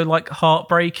 but also like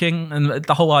heartbreaking. And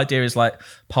the whole idea is like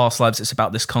past lives. It's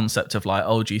about this concept of like,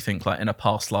 oh, do you think like in a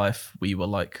past life we were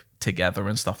like together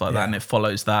and stuff like that? And it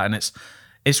follows that, and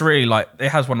it's really like it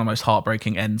has one of the most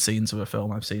heartbreaking end scenes of a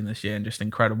film I've seen this year, and just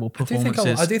incredible I do think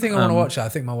performances. I do think I want to watch it. I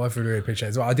think my wife would really appreciate it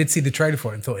as well. I did see the trailer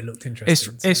for it and thought it looked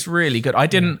interesting. It's really good. I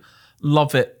didn't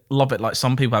love it like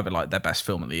some people have it like their best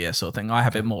film of the year sort of thing. I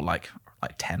have it more like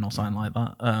 10 or something like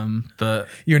that. But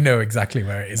You know exactly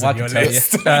where it is I on can your tell you.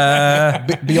 list.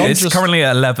 Beyond It's just, currently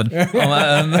at 11.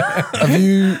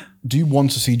 do you want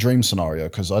to see Dream Scenario?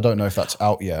 Because I don't know if that's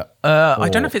out yet. I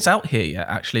don't know if it's out here yet,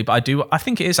 actually, but I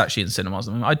think it is actually in cinemas.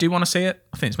 I mean, I do want to see it.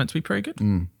 I think it's meant to be pretty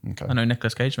good. Okay. I know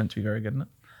Nicolas Cage is meant to be very good in it.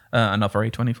 Another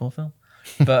A24 film.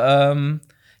 But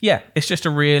yeah, it's just a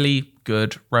really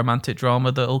good romantic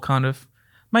drama that'll kind of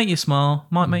make you smile,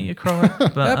 might make you cry.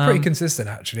 But They're pretty consistent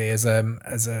actually as a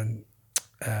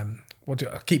what do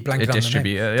I keep blanking on the name?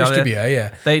 distributor. Distributor,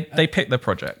 yeah. They pick their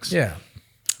projects. Yeah.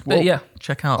 But yeah,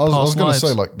 check out I was Past going to Lives.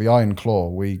 say, like, the Iron Claw,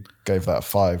 we gave that a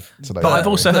 5 today. But I've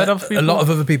also heard other A people. lot of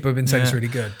other people have been saying it's really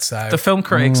good. So the film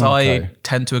critics okay. I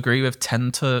tend to agree with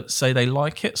tend to say they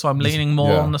like it, so I'm leaning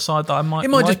more Yeah. on the side that I might. it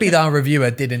might like just be it. that our reviewer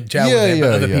didn't gel Yeah, with it, but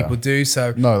yeah, other yeah. people do.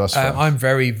 So No, that's fair. I'm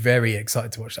very, very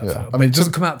excited to watch that Yeah. film. I But mean, it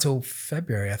doesn't come out till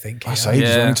February, I think. I yeah. say- ages.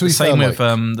 I Yeah, mean, to be same fair, with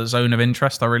like- the Zone of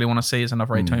Interest. I really want to see is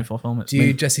another A24 film. It's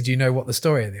Jesse, do you know what the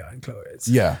story of the Iron Claw is?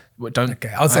 Yeah. don't. Okay,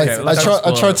 I'll say okay, I let's I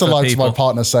not tried to spoil it lie for to my people.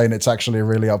 partner saying it's actually a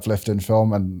really uplifting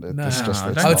film, and it's just. I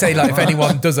It's don't I would not. say, like, if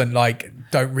anyone doesn't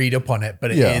don't read up on it, but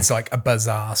it is Yeah. like a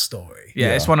bizarre story.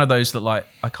 Yeah, it's one of those that like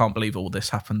I can't believe all this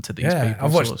happened to these Yeah, people.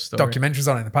 I've watched sort of story. documentaries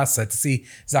on it in the past. So to see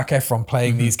Zac Efron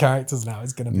playing these characters now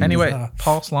is going to be Anyway, bizarre.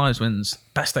 Past Lives wins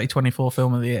Best A24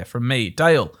 Film of the Year from me,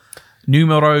 Dale.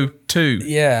 Numero 2.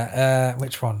 Yeah,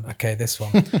 which one? Okay, this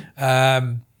one.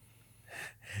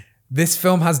 This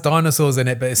film has dinosaurs in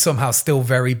it, but it's somehow still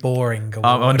very boring.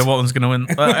 I wonder what one's going to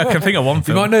win. I can think of one You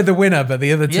film. might know the winner, but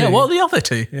the other two. Yeah, what are the other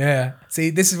two? Yeah. See,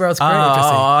 this is where I was creative,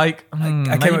 I I came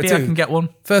up maybe with I two. can get one.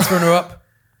 First runner up,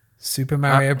 Super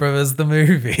Mario Brothers the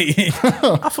movie.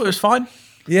 I thought it was fine.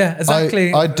 Yeah,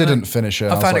 exactly. I didn't finish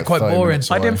it. I found it quite 30 boring. minutes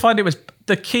I away. didn't find it was.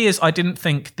 The key is I didn't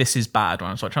think this is bad when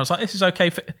I was watching. I was like, this is okay.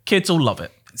 For, kids will love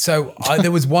it. So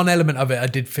there was one element of it I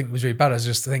did think was really bad. I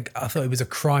thought it was a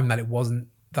crime that it wasn't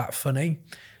that funny.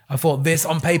 I thought this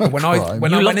on paper when I crime.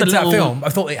 went You into loved the that little- film, I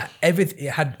thought it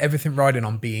had everything riding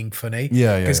on being funny.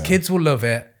 Yeah, Because yeah. kids will love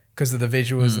it because of the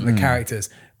visuals and the characters.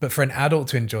 But for an adult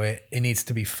to enjoy it, it needs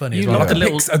to be funny. You as well. loved Like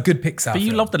the little- a good Pixar. But you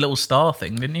film. loved the little star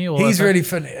thing, didn't you? Or He's whatever? really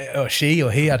funny, or she,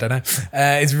 or he, I don't know.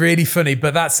 It's really funny,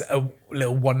 but that's a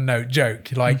little one-note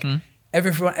joke. Like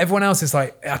everyone else is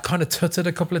like, I kind of tutted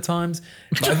a couple of times.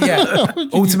 But yeah,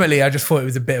 ultimately, I just thought it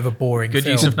was a bit of a boring Good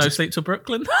film. use of No Sleep Till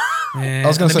Brooklyn. Yeah, I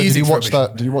was going and the to say, did you music's watch rubbish.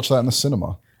 that? Did you watch that in the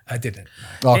cinema? I didn't.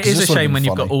 Oh, It 'cause is a this would've shame been when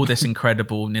you've got funny. all this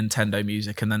incredible Nintendo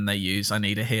music and then they use "I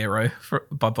Need a Hero"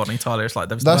 by Bonnie Tyler. It's like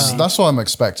That's what I'm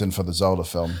expecting for the Zelda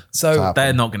film. So to happen.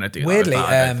 they're not going to do Weirdly, that.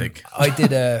 I don't think. I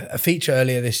did a feature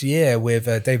earlier this year with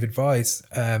David Weiss,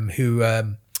 who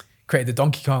created the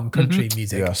Donkey Kong Country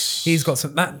music. Yes. He's got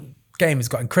that game has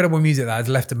got incredible music that has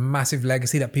left a massive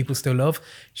legacy that people still love. You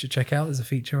should check out. There's a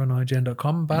feature on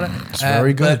IGN.com about it. It's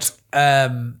very good.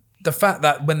 But, the fact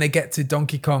that when they get to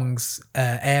Donkey Kong's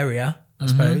area, I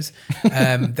suppose,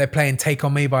 they're playing Take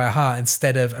On Me by a Heart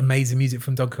instead of amazing music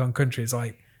from Donkey Kong Country. It's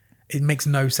like, it makes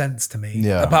no sense to me.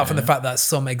 Yeah. Apart from the fact that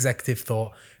some executive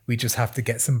thought, we just have to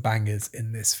get some bangers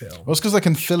in this film. Well, it's because they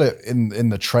can fill it in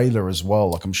the trailer as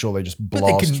well. Like I'm sure they just But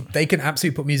blast. they can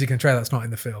absolutely put music in a trailer that's not in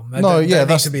the film. They no, don't- yeah, don't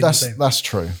need to be the that's same.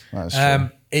 true. That's true.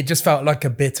 It just felt like a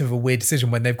bit of a weird decision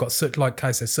when they've got such, like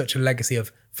I said, such a legacy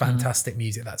of fantastic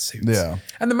music that suits. Yeah.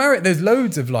 And there's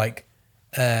loads of like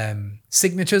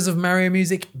signatures of Mario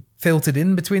music filtered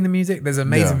in between the music. There's an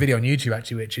amazing Yeah. video on YouTube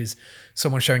actually, which is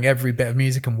someone showing every bit of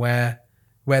music and where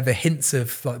the hints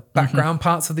of like background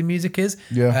parts of the music is.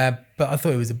 Yeah. But I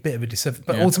thought it was a bit of a disservice.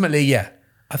 But ultimately, yeah,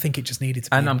 I think it just needed to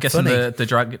be And I'm guessing funny.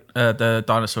 the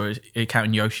dinosaur is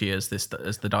counting Yoshi as the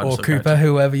dinosaur. Or Cooper, character.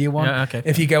 whoever you want. Yeah, okay.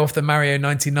 If you go off the Mario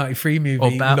 1993 movie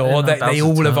Or lore, they Bowser's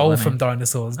all Turtle, evolve innit? from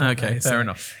dinosaurs. Don't Okay, they? fair So,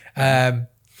 enough.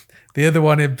 The other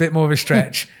one, a bit more of a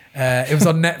stretch. It was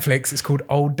on Netflix. It's called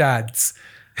Old Dads.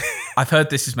 I've heard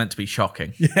this is meant to be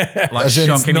shocking. Yeah, like As in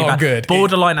it's shockingly not bad. good.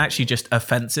 Borderline, actually, just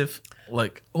offensive.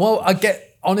 Like, Well, I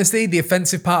get honestly the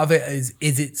offensive part of it is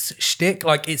its shtick.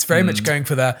 Like it's very much going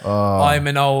for the I'm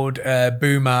an old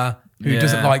boomer who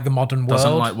doesn't Yeah. like the modern world.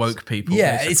 doesn't like woke people.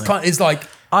 Yeah, basically. it's like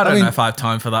I don't mean, know if I have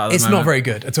time for that. At the it's moment. not very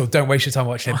good at all. Don't waste your time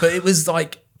watching it. But it was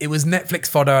Netflix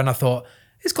fodder, and I thought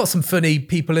it's got some funny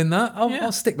people in that.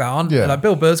 I'll stick that on. Yeah. Like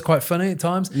Bill Burr's quite funny at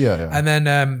times. Yeah, yeah. And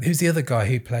then who's the other guy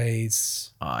who plays?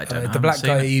 I don't know. I The black haven't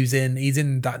guy seen he's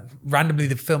in that randomly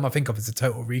the film I think of is a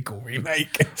Total Recall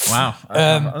remake. Wow.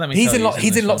 Let me he's tell in you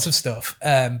he's this in lots of stuff.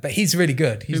 But he's really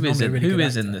good. He's Who is normally in? a really Who good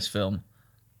is in actor. this film?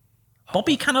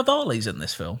 Bobby Cannavale's in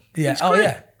this film. Yeah. He's Oh great.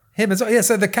 yeah. Him as well. Yeah.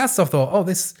 So the cast I thought, oh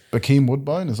this Bakeem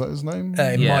Woodbine, is that his name?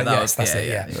 Yeah, that yes, was- that's yeah,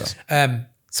 it. yeah, Yeah.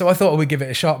 So I thought I would give it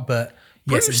a shot, but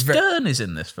yes, Bruce it's very, Dern is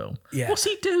in this film. Yeah. What's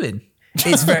he doing?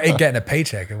 it's very getting a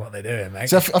paycheck in what they're doing, mate.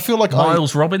 See, I feel like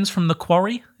Miles Robbins from The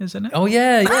Quarry is in it. Oh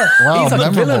yeah. Wow, He's like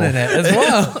a villain memorable. in it as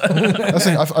well. that's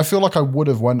the thing, I feel like I would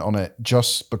have went on it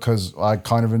just because I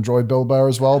kind of enjoy Bill Burr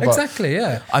as well. But Exactly.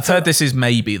 Yeah. I've heard this is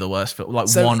maybe the worst film, like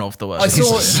So one of the worst. I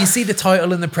films. saw you see the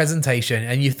title and the presentation,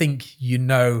 and you think you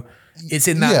know it's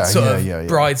in that Yeah, sort of yeah.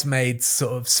 bridesmaids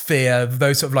sort of sphere of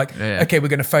those sort of like Yeah. okay, we're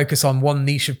going to focus on one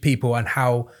niche of people and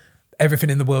how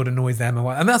everything in the world annoys them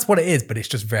and that's what it is. But it's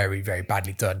just very very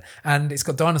badly done, and it's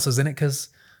got dinosaurs in it because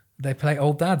they play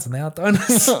old dads and they are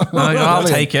dinosaurs. I'll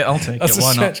take it. I'll take That's it. a Why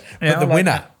not? stretch. Yeah, But the I like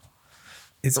winner that.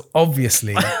 is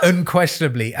obviously,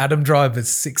 unquestionably, Adam Driver's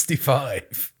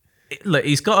 65. Look,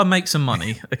 he's got to make some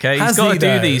money. Okay, he's Has got he, to do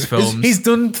though? these films. He's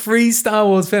done 3 Star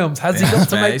Wars films. Has he got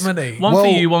to Yeah, make it's money? One for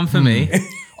Well, you, one for me.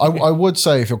 I would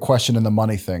say if you're questioning the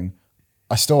money thing,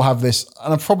 I still have this,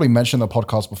 and I've probably mentioned the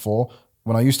podcast before,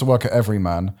 when I used to work at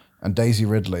Everyman and Daisy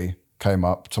Ridley came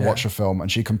up to watch a film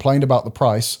and she complained about the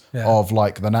price Yeah. of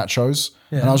like the nachos.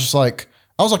 And I was just like,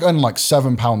 I was like earning like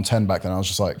 £7.10 back then. I was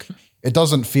just like, it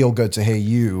doesn't feel good to hear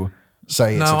you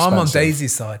say it's No, expensive. I'm on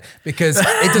Daisy's side because it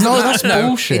doesn't No, matter. that's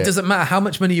bullshit. It doesn't matter how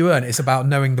much money you earn. It's about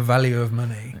knowing the value of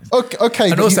money. Okay,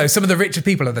 And but also, you- some of the richer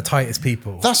people are the tightest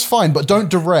people. that's fine, but don't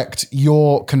direct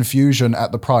your confusion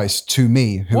at the price to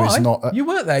me, who is Why? not. You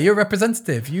work there. You're a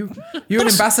representative. You're an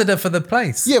ambassador for the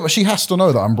place. Yeah, but she has to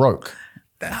know that I'm broke.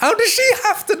 How does she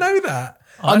have to know that?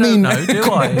 I don't know, do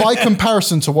I? by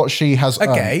comparison to what she has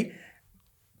earned. Okay.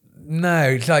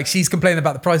 No, like she's complaining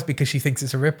about the price because she thinks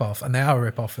it's a rip-off, and they are a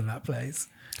rip-off in that place.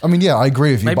 I mean, yeah, I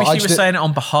agree with you. Maybe but she was saying it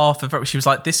on behalf of. She was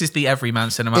like, "This is the everyman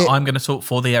cinema. I'm going to talk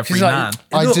for the everyman."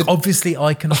 Look, obviously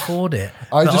I can afford it.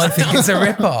 I think it's a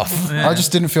rip-off. I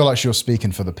just didn't feel like she was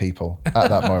speaking for the people at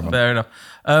that moment. Fair enough.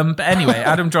 But anyway,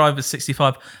 Adam Driver's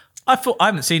 65. I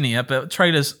haven't seen it yet, but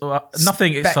trailers,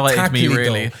 nothing excited me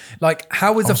really. Dull. Like,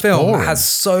 how is a film that has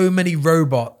so many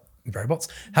robots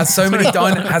has so many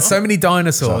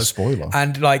dinosaurs, Is that a spoiler?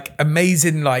 and like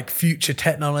amazing like future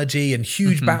technology and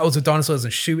huge battles with dinosaurs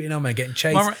and shooting them and getting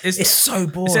chased. Well, it's so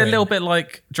boring. Is it a little bit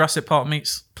like Jurassic Park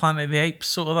meets Planet of the Apes,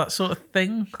 sort of that sort of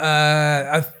thing?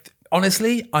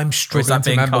 Honestly, I'm struggling to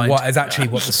remember what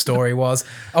the story was.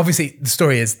 Obviously, the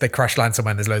story is they crash land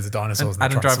somewhere and there's loads of dinosaurs. And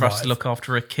Adam Driver has to look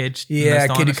after a kid. Yeah, a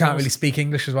kid who can't really speak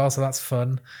English as well, so that's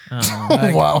fun.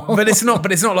 Wow. But it's not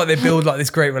like they build like this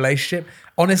great relationship.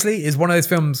 Honestly, it's one of those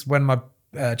films when my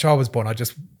child was born, I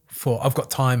just thought, I've got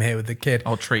time here with the kid.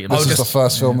 I'll treat him. This is the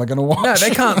first film they're going to watch. No,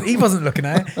 they can't. He wasn't looking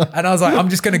at it. And I was like, I'm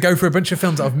just going to go through a bunch of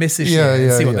films that I've missed this year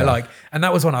and see what they're like. And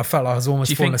that was one I felt like I was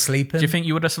almost falling asleep in. Do you think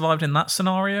you would have survived in that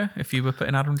scenario if you were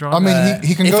putting Adam Driver? I mean,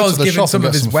 he can if go I to was the given shop some and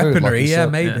of get his some food, weaponry, like you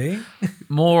said. maybe.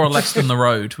 More or less than The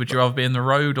Road? Would you rather be in The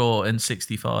Road or in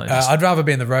 65? I'd rather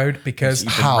be in The Road because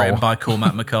You've been written by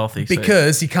Cormac McCarthy. So.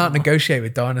 Because you can't negotiate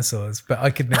with dinosaurs, but I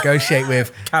could negotiate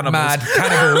with Cannibals. mad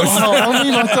cannibals. I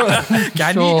mean, I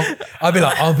don't, sure. I'd be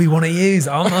like, I'll be one of yous.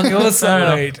 I'm on your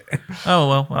side. Oh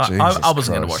well, I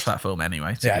wasn't going to Christ. watch that film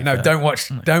anyway. Yeah, no, don't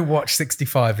watch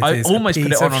 65. It I is almost a put it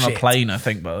piece on of a shit. plane, I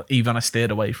think, but even I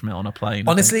steered away from it on a plane.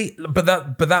 Honestly, but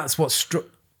that's what struck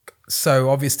so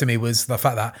obvious to me was the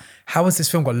fact that how has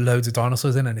this film got loads of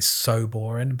dinosaurs in and it's so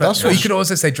boring? But That's what you could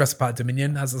also say Jurassic Park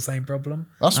Dominion has the same problem.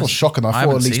 That's what's shocking. I thought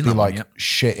haven't at least seen be that one like yet.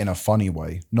 shit in a funny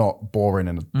way, not boring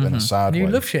in a sad You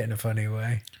way. love shit in a funny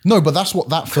way. No, but that's what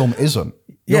that film isn't.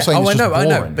 You're Yeah, saying it's I just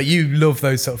know, boring. but you love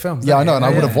those sort of films. Yeah, I don't know, you? and I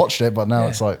would have watched it, but now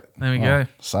it's like, There we go.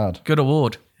 sad. Good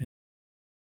award.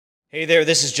 Hey there,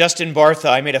 this is Justin Bartha.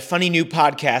 I made a funny new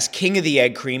podcast, King of the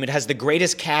Egg Cream. It has the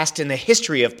greatest cast in the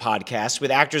history of podcasts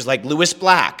with actors like Louis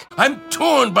Black, I'm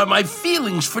torn by my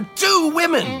feelings for two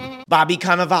women. Bobby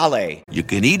Cannavale, You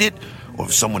can eat it, or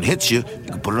if someone hits you,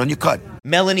 you can put it on your cut.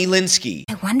 Melanie Linsky,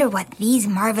 I wonder what these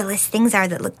marvelous things are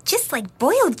that look just like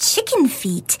boiled chicken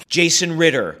feet. Jason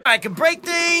Ritter, I can break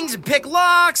things and pick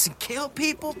locks and kill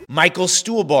people. Michael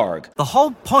Stuhlbarg, The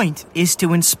whole point is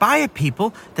to inspire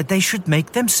people that they should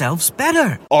make themselves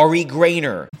better. Ari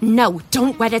Grainer, No,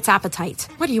 don't whet its appetite.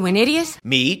 What are you, an idiot?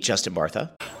 me, Justin Bartha,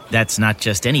 That's not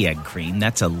just any egg cream,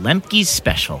 that's a Lemke's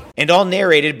special. and all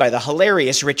narrated by the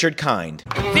hilarious Richard Kind.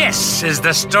 This is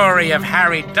the story of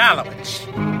Harry Dalowitz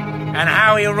and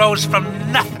how he rose from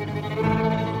nothing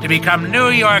to become New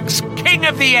York's King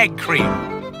of the Egg Cream.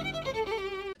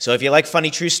 So if you like funny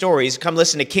true stories, come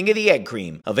listen to King of the Egg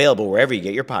Cream, available wherever you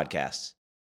get your podcasts.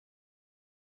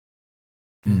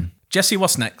 Jesse,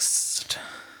 what's next?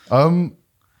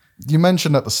 You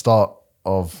mentioned at the start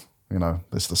of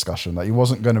this discussion that you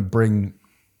wasn't going to bring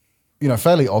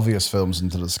fairly obvious films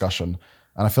into the discussion,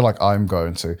 and I feel like I'm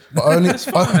going to, but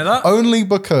only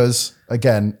because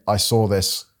again I saw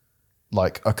this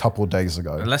like a couple days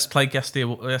ago. Let's guess the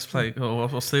award. Let's play.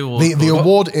 What's the award? The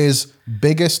award is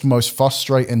biggest, most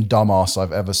frustrating dumbass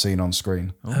I've ever seen on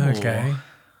screen. Okay.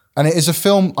 And it is a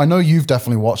film I know you've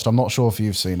definitely watched. I'm not sure if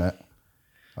you've seen it.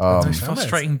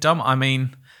 Frustrating dumb. I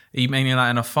mean, are you meaning that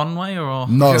in a fun way or?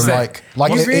 No, Just like you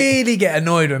it- really get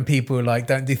annoyed when people like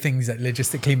don't do things that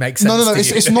logistically make sense. no. to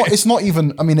It's, you. it's not. It's not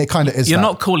even. I mean, it kind of is. You're that.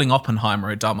 not calling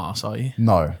Oppenheimer a dumbass, are you?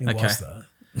 No. He Okay. was, though.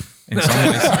 In some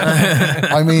ways.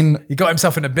 I mean, He got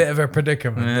himself in a bit of a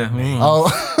predicament. didn't he?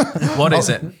 What is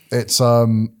it? it's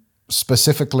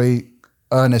specifically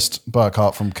Ernest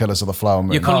Burkhart from Killers of the Flower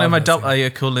Moon. You're calling him a dumb. You're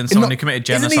calling someone who committed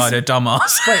Isn't he- genocide a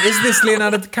dumbass. Wait, isn't this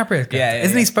Leonardo DiCaprio? Yeah,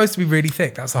 Isn't he supposed to be really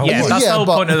thick? That's the whole Yeah, point. that's Yeah, the whole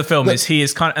but- point of the film. Is he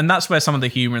is kind of, and that's where some of the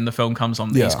humor in the film comes on.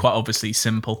 He's Yeah. quite obviously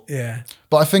simple. Yeah.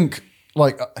 But I think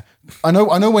like I know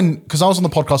when because I was on the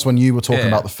podcast when you were talking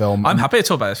about the film. I'm happy to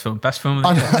talk about this film. Best film of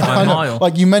the year by I a know. mile.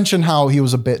 Like you mentioned how he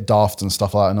was a bit daft and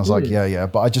stuff like that, and I was like, yeah,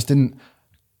 but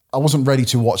I wasn't ready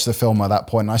to watch the film at that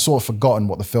point, and I sort of forgotten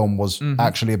what the film was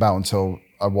actually about until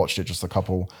I watched it just a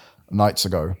couple nights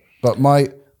ago. But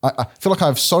I feel like I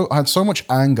had so much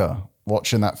anger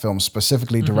watching that film,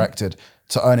 specifically directed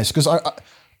to Ernest, because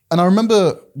I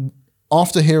remember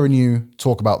after hearing you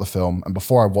talk about the film and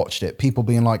before I watched it, people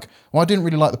being like, well, I didn't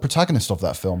really like the protagonist of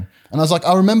that film. And I was like,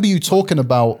 I remember you talking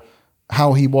about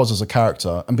how he was as a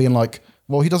character and being like,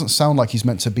 well, he doesn't sound like he's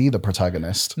meant to be the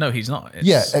protagonist. No, he's not.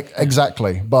 Yeah,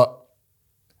 exactly. But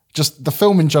just the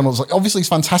film in general is like, obviously it's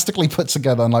fantastically put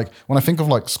together. And like, when I think of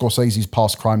like Scorsese's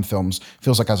past crime films, it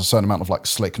feels like it has a certain amount of like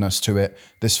slickness to it.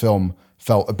 This film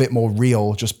felt a bit more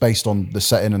real just based on the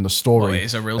setting and the story. Well, it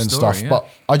is a real and story, stuff. yeah.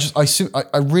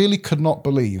 But I really could not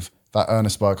believe that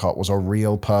Ernest Burkhart was a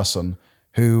real person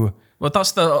who... Well,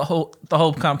 that's the whole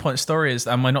kind of point of the story is,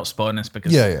 and we're not spoiling this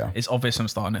because it's obvious from the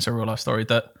start and it's a real life story,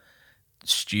 that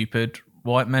stupid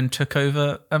white men took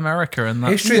over America, and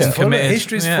that's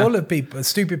history's full of people,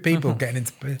 stupid people getting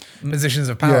into positions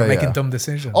of power, making dumb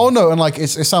decisions. Oh no, and like it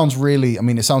sounds really. I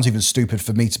mean, it sounds even stupid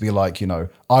for me to be like,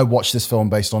 I watched this film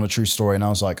based on a true story, and I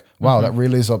was like, wow, that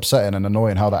really is upsetting and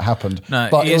annoying how that happened. No,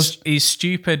 but he's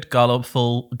stupid,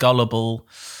 gullible.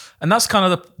 And that's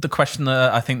kind of the question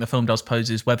that I think the film does pose,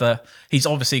 is whether he's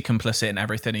obviously complicit in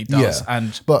everything he does. Yeah,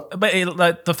 and but one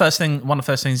of the first things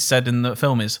he said in the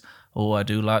film is, "Oh, I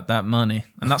do like that money,"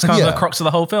 and that's kind of the crux of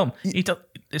the whole film.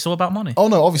 It's all about money. Oh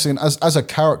no, obviously, and as a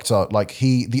character, like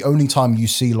the only time you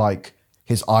see like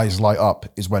his eyes light up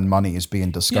is when money is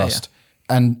being discussed,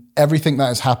 and everything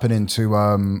that is happening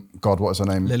to God, what is her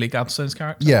name? Lily Gladstone's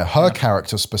character. Yeah, her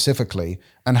character specifically,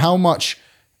 and how much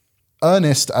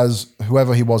Ernest, as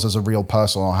whoever he was as a real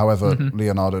person, or however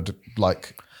Leonardo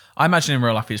I imagine in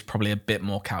real life he's probably a bit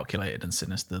more calculated and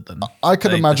sinister than I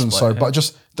could imagine so, but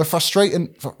just the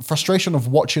frustration of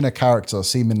watching a character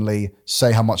seemingly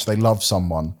say how much they love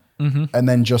someone and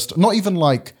then just not even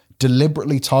like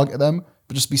deliberately target them,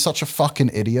 but just be such a fucking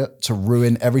idiot to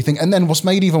ruin everything. And then what's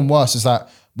made even worse is that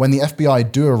when the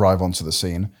FBI do arrive onto the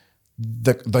scene,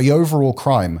 the overall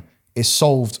crime is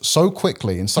solved so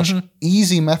quickly in such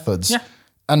easy methods. Yeah.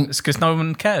 And it's because no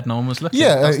one cared, no one was looking.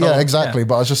 Exactly.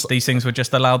 But I just these things were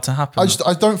just allowed to happen.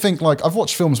 I don't think like I've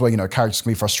watched films where characters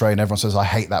can be frustrating. Everyone says I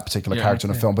hate that particular character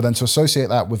in a film, but then to associate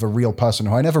that with a real person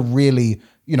who I never really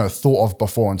thought of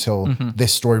before until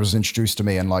this story was introduced to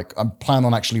me, and like I'm planning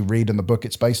on actually reading the book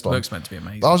it's based on. The book's meant to be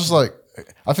amazing. I was just like,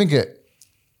 I think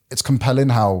it's compelling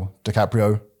how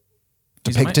DiCaprio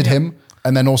depicted him,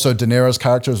 and then also De Niro's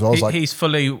character as well. He's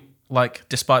fully. Like,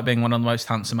 despite being one of the most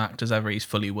handsome actors ever, he's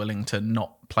fully willing to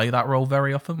not play that role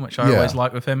very often, which I always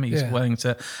like with him. He's willing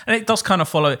to... And it does kind of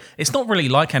follow... It's not really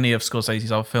like any of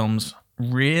Scorsese's other films,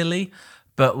 really,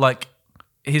 but, like,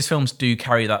 his films do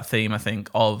carry that theme, I think,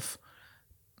 of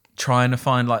trying to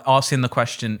find, like, asking the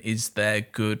question, is there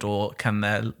good or can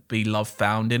there be love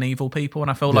found in evil people? And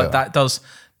I feel like that does...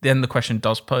 Then the question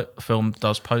film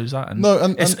does pose that, and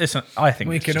I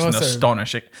think it's just an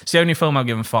astonishing. It's the only film I've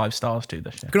given 5 stars to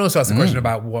this year. You can also ask the question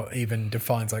about what even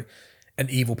defines like an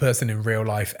evil person in real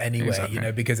life,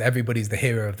 anyway. Because everybody's the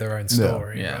hero of their own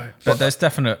story. Yeah, right? But there's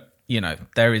definite,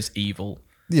 there is evil.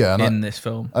 In this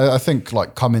film, I think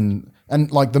like coming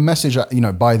and like the message,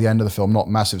 by the end of the film, not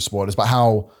massive spoilers, but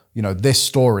how. This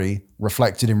story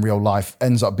reflected in real life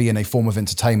ends up being a form of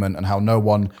entertainment, and how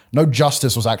no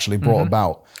justice was actually brought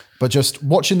about. But just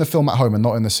watching the film at home and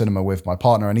not in the cinema with my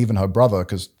partner and even her brother,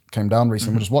 because came down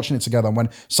recently, we're just watching it together. And when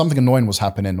something annoying was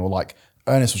happening, or like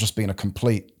Ernest was just being a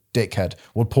complete dickhead,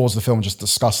 we'd pause the film and just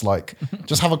discuss,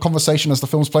 just have a conversation as the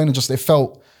film's playing, and it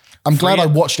felt. I'm glad I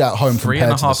watched it at home.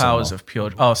 3.5 hours of pure.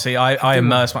 Oh, see, I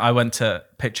immersed. I went to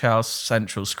Picture House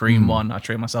Central Screen 1. I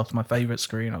treated myself to my favorite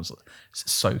screen. I was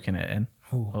soaking it in.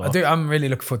 I'm really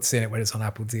looking forward to seeing it when it's on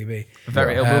Apple TV. It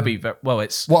will be. Well,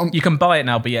 you can buy it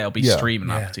now, but it'll be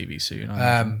streaming on Apple TV soon. Do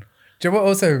you know what?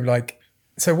 Also, like,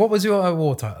 so what was your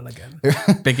award title again?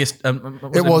 Biggest.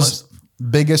 It was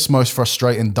biggest, most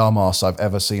frustrating dumbass I've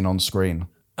ever seen on screen.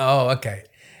 Oh, okay.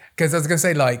 Because I was gonna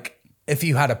say, like, if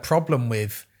you had a problem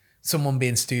with someone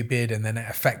being stupid and then it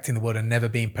affecting the world and never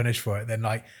being punished for it, then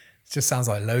like it just sounds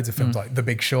like loads of films like The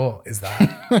Big Short is that.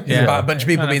 It's about a bunch of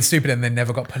people being stupid and they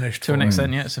never got punished to an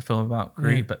extent. It's a film about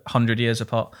greed, but 100 years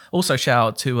apart. Also shout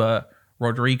out to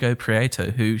Rodrigo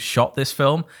Prieto, who shot this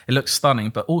film. It looks stunning,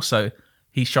 but also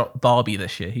he shot Barbie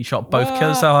this year. He shot both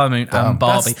Killers of the Flower Moon and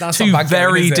Barbie. That's two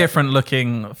very different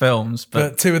looking films,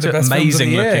 but two of the best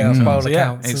amazing films of the year,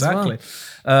 looking films. Yeah, exactly.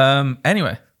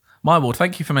 Anyway, my award.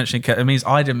 Thank you for mentioning it. It means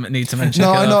I didn't need to mention.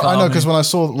 No, I know, because when I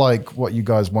saw like what you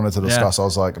guys wanted to discuss, I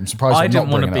was like, I'm surprised. I didn't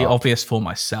want to be obvious for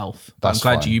myself. I'm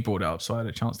glad you brought it up, so I had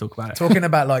a chance to talk about it. Talking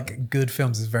about like good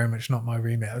films is very much not my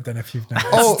remit. I don't know if you've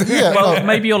noticed. Oh yeah. Well,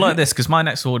 maybe you're like this, because my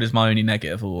next award is my only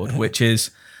negative award, which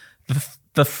is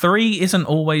the 3 isn't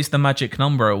always the magic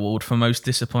number award for most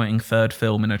disappointing third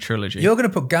film in a trilogy. You're going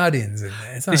to put Guardians in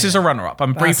there. This is a runner-up.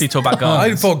 I'm briefly talking about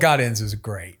Guardians. I thought Guardians was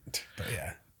great, but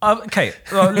yeah. Okay,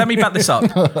 let me back this up.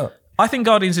 I think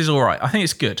Guardians is all right. I think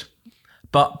it's good.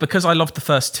 But because I loved the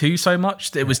first 2 so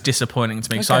much, it was disappointing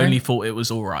to me. So I only thought it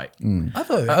was all right. I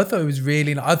thought it was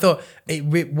really. I thought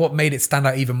what made it stand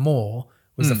out even more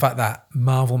was the fact that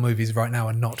Marvel movies right now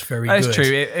are not very good. That's true.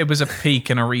 It was a peak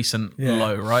and a recent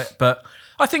low, right? But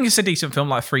I think it's a decent film,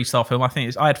 like a 3-star film.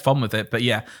 I had fun with it, but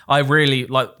yeah, I really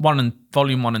like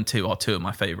Volume 1 and 2 are two of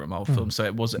my favorite Marvel films. So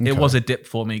it was a dip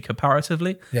for me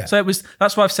comparatively. Yeah. So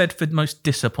that's why I've said for the most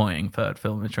disappointing third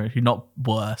film in trilogy, not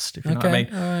worst, if you know what I mean.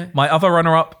 Right. My other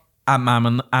runner-up,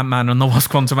 Ant-Man and the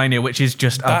Wasp: Quantumania, which is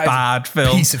just a bad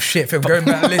film. Piece of shit film. Going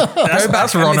back,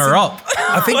 that's runner-up.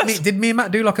 I think did me and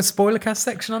Matt do like a spoiler cast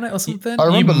section on it or something? I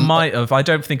remember, you might have. I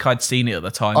don't think I'd seen it at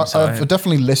the time. I've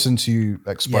definitely listened to you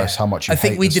express how much you I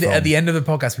think hate we this did it film. at the end of the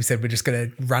podcast. We said we're just going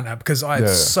to rant out because I had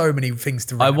so many things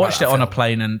to rant I watched it about on that a film.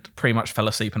 plane and pretty much fell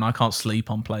asleep, and I can't sleep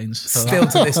on planes. Still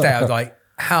to this day, I was like,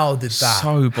 how did that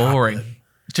so boring. happen?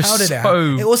 Just How did it so,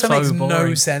 happen? It also makes no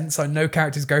boring. sense. Like, no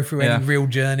characters go through any real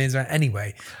journeys.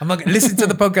 Anyway, I'm like, listen to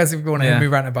the podcast if you want to hear me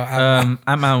rant about Ant-Man.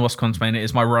 Ant-Man and Wasp: Quantumania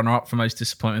is my runner-up for most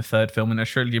disappointing third film in a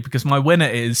trilogy because my winner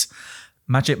is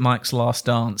Magic Mike's Last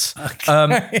Dance.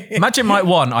 Magic Mike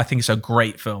 1, I think, is a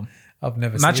great film. I've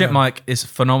never seen Magic it. Mike is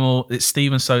phenomenal. It's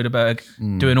Steven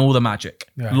Soderbergh doing all the magic.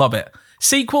 Yeah. Love it.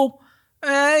 Sequel,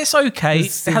 it's okay.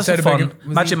 It Steve has some Soderbergh, fun.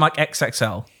 was Magic he- Mike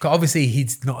XXL. Obviously,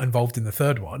 he's not involved in the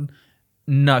third one.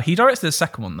 No, he directed the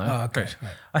second one though. Oh, okay.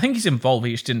 Right. I think he's involved.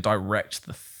 He just didn't direct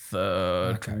the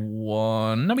third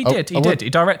one. No, he Oh, did. He I did. would- He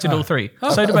directed all three.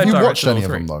 Soderbergh Have you directed watched all any of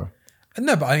three. them though?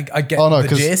 No, but I get Oh no,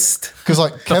 the gist. because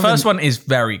like The first one is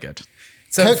very good.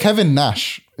 So, Kevin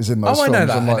Nash is in those Oh, I films. know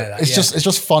that, and, I like, know that, it's yeah.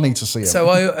 just funny to see him. so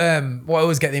I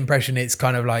always get the impression it's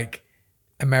kind of like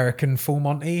American Full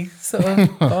Monty sort of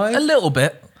vibe. A little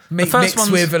bit. The first Mixed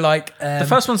one's with like the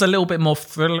first one's a little bit more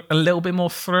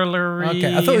thrillery.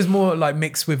 Okay, I thought it was more like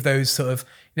mixed with those sort of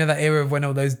that era of when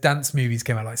all those dance movies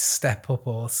came out, like Step Up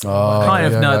or something. like that. kind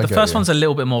of. yeah, No, I the get first you. one's a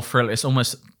little bit more thriller. It's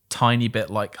almost tiny bit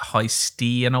like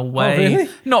heisty in a way. really?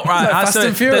 Not right. Like Fast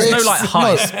and Furious? There's no like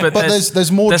heist, but there's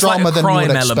like more a drama than you would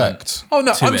crime element expect. Oh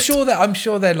no, to I'm it.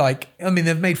 sure they're like. I mean,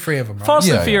 they've made 3 of them, right? Fast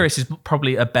Yeah, and yeah. Furious is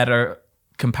probably a better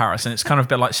comparison. It's kind of a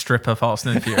bit like stripper Fast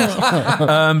and Furious.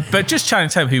 But just Channing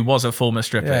Tatum, who was a former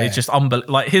stripper, Yeah, it's just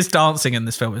unbelievable. Like his dancing in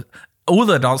this film, all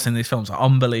the dancing in these films are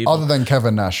unbelievable. Other than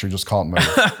Kevin Nash, who just can't move.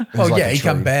 Oh yeah, he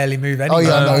can barely move. Oh Anyway.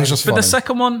 yeah, no, he's just But funny. the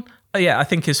second one, I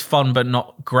think is fun, but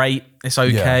not great. It's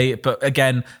okay, but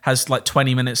again, has like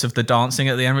 20 minutes of the dancing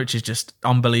at the end, which is just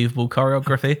unbelievable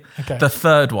choreography. Okay. The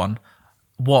third one,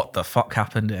 what the fuck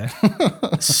happened here?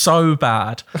 So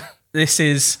bad. This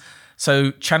is...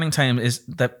 So Channing Tatum is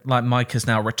that like Mike is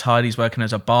now retired. He's working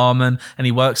as a barman, and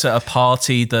he works at a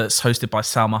party that's hosted by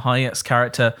Salma Hayek's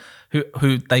character,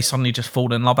 who they suddenly just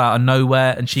fall in love out of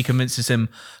nowhere, and she convinces him,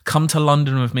 come to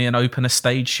London with me and open a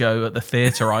stage show at the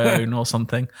theatre I own or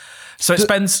something. So it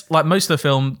spends like most of the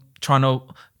film trying to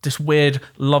this weird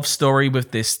love story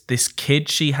with this kid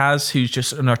she has who's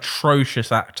just an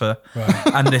atrocious actor,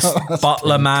 and this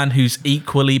butler man who's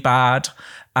equally bad.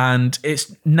 And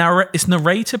it's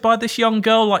narrated by this young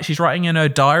girl like she's writing in her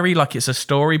diary, like it's a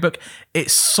storybook.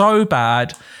 It's so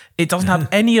bad. It doesn't have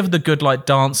any of the good like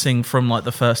dancing from like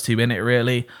the first two in it,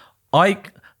 really. I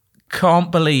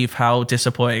can't believe how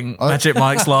disappointing Magic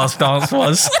Mike's Last Dance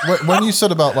was. When you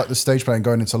said about like the stage play and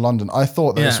going into London, I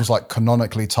thought that this Yeah. was like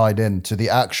canonically tied in to the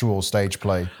actual stage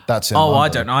play that's in Oh, London. I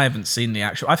don't know. I haven't seen the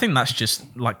actual. I think that's just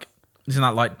like, isn't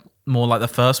that like more like the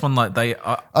first one? Like they,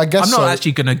 I guess I'm not so.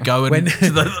 actually going to go and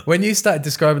when you started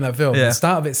describing that film, Yeah. the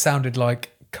start of it sounded like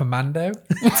Commando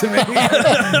to me,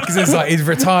 because it's like he's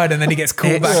retired and then he gets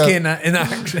called back in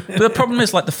action. But the problem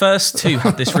is, like, the first two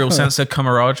have this real sense of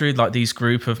camaraderie, like these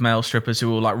group of male strippers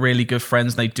who are like really good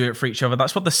friends and they do it for each other.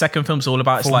 That's what the second film's all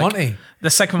about. It's Full like Monty. the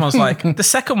second one's like the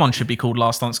second one should be called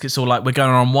Last Dance. 'Cause it's all like we're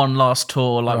going on one last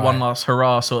tour, like one last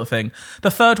hurrah sort of thing.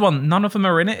 The third one, none of them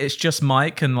are in it. It's just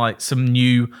Mike and like some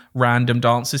new random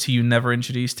dancers who you never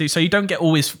introduced to. So you don't get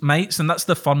all his mates, and that's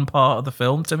the fun part of the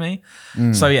film to me. So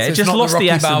yeah, So it it's just not lost the Rocky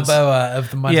the essence. Balboa of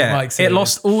the Magic Mike It series.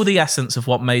 lost all the essence of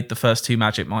what made the first two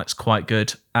Magic Mikes quite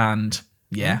good, and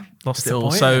lost it all.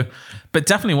 So, but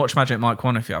definitely watch Magic Mike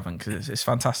 1 if you haven't, because it's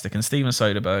fantastic. And Steven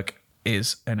Soderbergh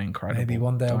is an incredible Maybe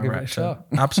one day I'll give it a director. shot.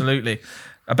 Absolutely.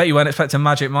 I bet you weren't expecting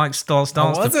Magic Mike's Last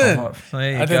Dance to wasn't. pop up.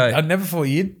 There you I go. never thought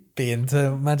you'd be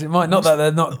into Magic Mike. Not that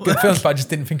they're not good films, but I just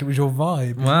didn't think it was your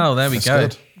vibe. Well, there we That's go.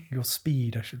 good. Your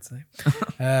speed, I should say.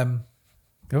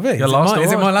 Is Your last it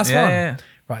my award? last Yeah, one? yeah.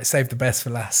 Right, save the best for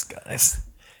last, guys.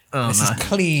 Oh, This no. is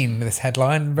clean, this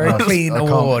headline. Very clean I can't-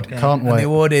 award. can't And wait. the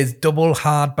award is Double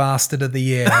Hard Bastard of the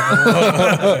Year.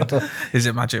 Is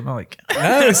it Magic Mike?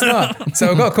 No, it's not.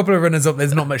 So I've got a couple of runners up.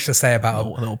 There's not much to say about A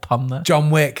them. little pun there. John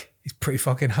Wick, he's pretty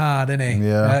fucking hard, isn't he?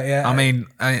 Yeah. yeah. I mean,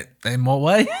 in what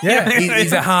way? yeah,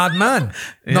 he's a hard man.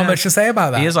 Not Yeah. much to say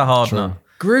about that. He is a hard nut.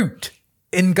 Groot.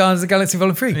 in Guardians of the Galaxy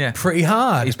Volume 3. Yeah. Pretty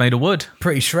hard. He's made of wood.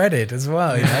 Pretty shredded as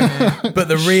well, you know. But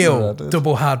the real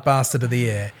double hard bastard of the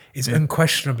year is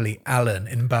unquestionably Alan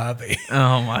in Barbie.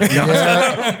 Oh my god!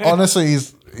 Yeah, honestly,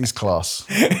 he's class.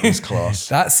 He's class.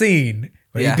 That scene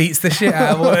where he beats the shit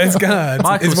out of one of his guards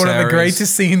is one of the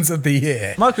greatest scenes of the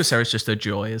year. Michael Cera's just a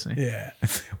joy, isn't he? Yeah.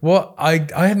 What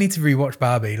I need to rewatch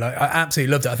Barbie. Like I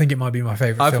absolutely loved it. I think it might be my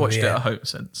favorite. I've film watched of the it year. at home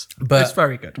since, but it's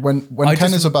very good. When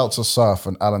Ken is about to surf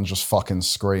and Alan just fucking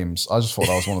screams, I just thought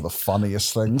that was one of the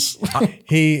funniest things.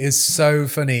 He is so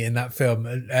funny in that film.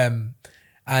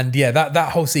 And yeah,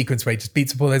 that whole sequence where he just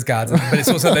beats up all those guards, but it's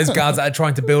also those guards that are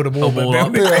trying to build a wall,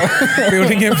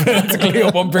 building it vertically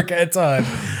up one brick at a time.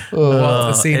 What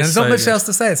a scene. And there's not much else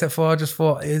to say except for I just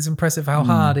thought it is impressive how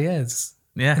hard he is.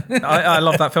 Yeah, I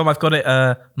love that film. I've got it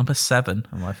number 7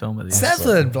 on my film of the year.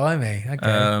 7, blimey.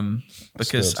 Okay.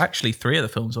 Because actually 3 of the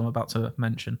films I'm about to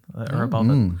mention are above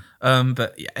it.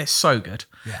 But yeah, it's so good.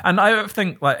 Yeah. And I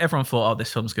think like everyone thought, oh,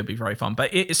 this film's going to be very fun,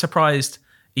 but it surprised.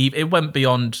 It went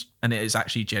beyond, and it is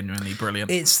actually genuinely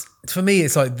brilliant. It's for me,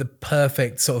 it's like the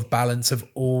perfect sort of balance of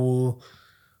all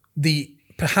the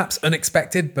perhaps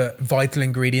unexpected but vital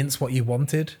ingredients what you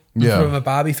wanted from a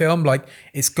Barbie film. Like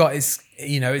it's got its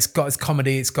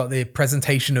comedy, it's got the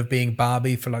presentation of being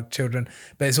Barbie for like children,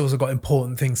 but it's also got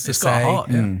important things to say. Got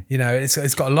heart, You know, it's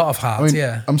got a lot of heart. I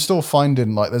mean, I'm still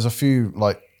finding like there's a few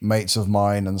like mates of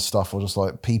mine and stuff, or just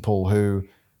like people who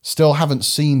still haven't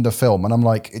seen the film, and I'm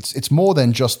like, it's more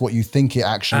than just what you think it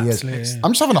actually is. Yeah.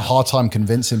 I'm just having a hard time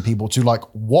convincing people to like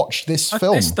watch this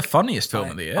film. It's the funniest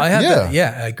film of the year. I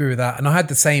agree with that, and I had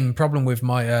the same problem with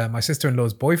my my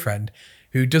sister-in-law's boyfriend,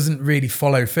 who doesn't really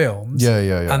follow films.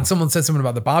 Yeah. And someone said something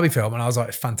about the Barbie film, and I was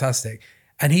like, fantastic.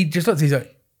 And he just looked, he's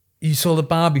like, you saw the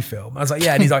Barbie film? I was like,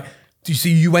 yeah. And he's like, do you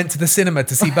see you went to the cinema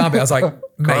to see Barbie? I was like,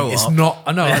 mate, it's not.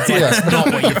 I know. It's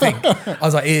not what you think. I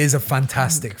was like, it is a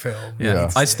fantastic film. Yeah.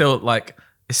 I still like.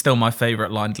 It's still my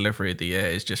favorite line delivery of the year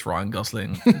is just Ryan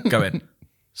Gosling going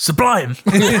sublime.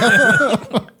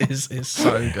 is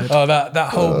so good. Oh, that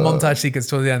whole montage sequence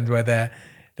towards the end where they're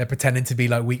pretending to be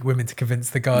like weak women to convince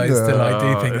the guys to like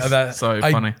do things. That's so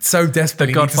funny. So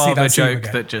desperately The need to see Godfather that scene joke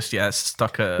again. that just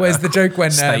stuck a Where's the joke when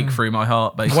stake through my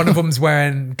heart, basically. one of them's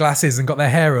wearing glasses and got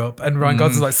their hair up, and Ryan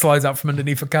Gosling like slides out from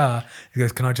underneath a car. He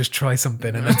goes, "Can I just try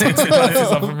something?" And then takes the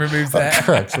glasses off and removes their hair.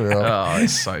 Correct. Oh,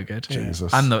 it's so good.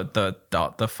 Jesus. And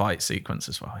the fight sequence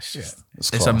as well. It's just it's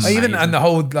class. amazing. And the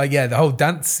whole the whole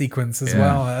dance sequence as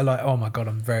well. I like, oh my god,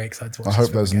 I'm very excited to watch. I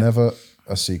hope there's never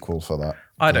a sequel for that.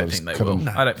 I don't think they will.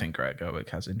 No. I don't think Greta Gerwig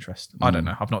has interest. I don't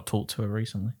know. I've not talked to her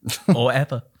recently or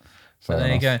ever. But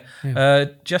there you go. Yeah.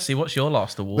 Jesse, what's your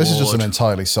last award? This is just an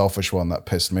entirely selfish one that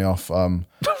pissed me off.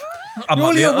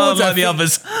 Unlike the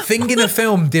others. Thing in a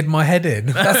film did my head in.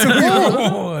 That's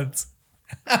the award.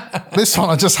 This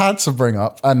one I just had to bring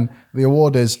up, and the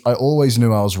award is I always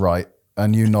knew I was right,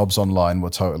 and you knobs online were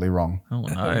totally wrong. Oh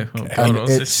no! Oh, And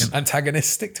it's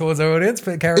antagonistic towards our audience,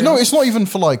 but carry no, on. it's not even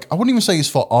for like I wouldn't even say it's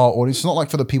for our audience. It's not like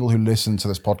for the people who listen to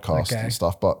this podcast and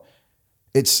stuff, but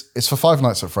it's for Five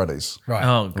Nights at Freddy's. Right.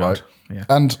 Oh god. Right? Yeah.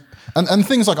 And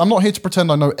things like I'm not here to pretend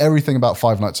I know everything about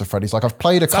Five Nights at Freddy's. Like I've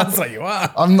played a couple. Sounds like you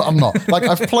are. I'm not. Like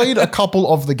I've played a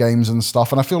couple of the games and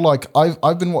stuff, and I feel like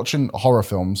I've been watching horror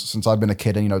films since I've been a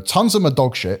kid, and tons of them are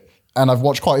dog shit. And I've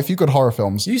watched quite a few good horror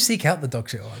films. You seek out the dog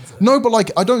shit ones. No, but like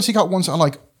I don't seek out ones that are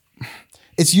like.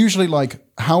 It's usually like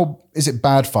how is it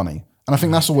bad funny, and I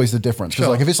think that's always the difference. Because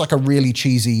like if it's like a really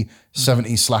cheesy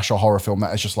 70s slasher horror film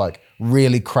that is just like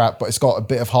really crap, but it's got a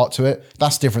bit of heart to it,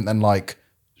 that's different than like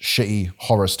shitty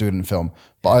horror student film.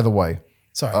 But either way,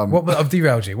 sorry, I've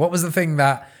derailed you. What was the thing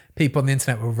that people on the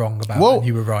internet were wrong about and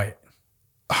you were right?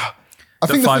 I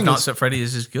think Five Nights at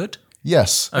Freddy's is good.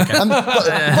 Yes. Okay. And, but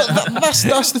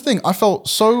that's the thing. I felt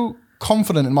so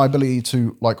confident in my ability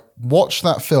to like watch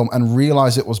that film and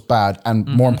realize it was bad and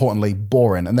more importantly,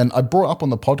 boring. And then I brought it up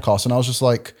on the podcast and I was just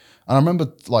like, and I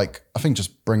remember like, I think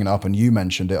just bringing it up and you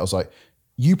mentioned it. I was like,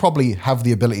 you probably have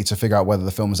the ability to figure out whether the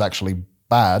film is actually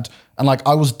bad. And like,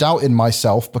 I was doubting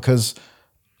myself because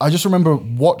I just remember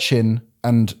watching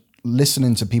and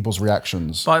listening to people's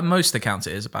reactions. By most accounts,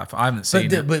 it is a bad film. I haven't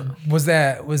seen it. But was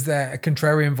there a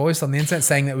contrarian voice on the internet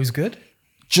saying that it was good?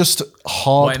 Just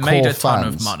hardcore it made a ton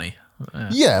fans. of money.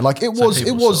 Yeah, like it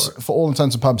was for all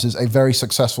intents and purposes a very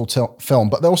successful film,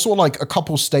 but there was sort of like a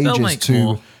couple stages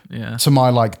to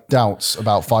my like doubts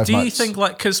about Five Nights. Do you think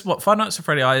like because Five Nights at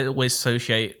Freddy I always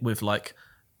associate with like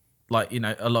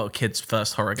a lot of kids'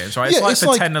 first horror games, right? Yeah, it's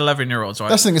like for 10, 11-year-olds, right?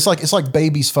 That's the thing. It's like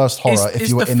baby's first horror if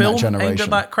you were in that generation. Aimed at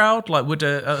that crowd? Like, would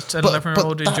a 10,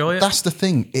 11-year-old enjoy it? That's the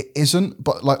thing. It isn't.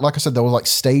 But like I said, there were like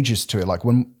stages to it. Like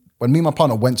when when me and my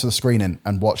partner went to the screening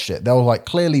and watched it, there were like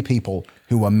clearly people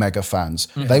who were mega fans.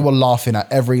 They were laughing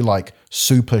at every like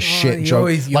super shit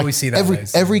joke. You always see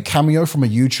that. Every cameo from a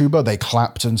YouTuber, they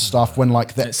clapped and stuff when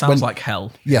like it sounds like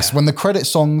hell. Yes, when the credit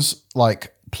songs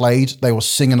like played, they were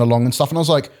singing along and stuff, and I was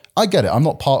like, I get it. I'm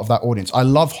not part of that audience. I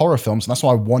love horror films, and that's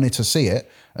why I wanted to see it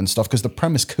and stuff, because the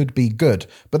premise could be good.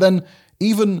 But then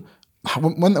even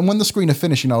when the screener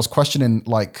finished, I was questioning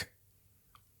like,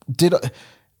 did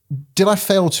I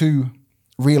fail to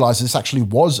realize this actually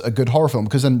was a good horror film?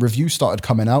 Because then reviews started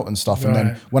coming out and stuff. And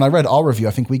then when I read our review,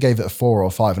 I think we gave it a 4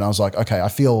 or 5. And I was like, okay, I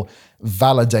feel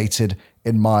validated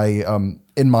in my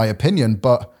opinion.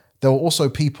 But there were also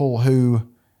people who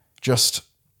just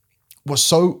were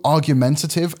so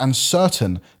argumentative and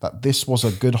certain that this was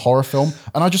a good horror film.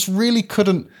 And I just really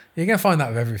couldn't. You're going to find that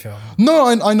with every film. No,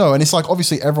 I know. And it's like,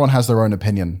 obviously everyone has their own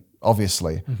opinion,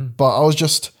 obviously. But I was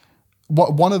just,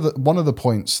 one of the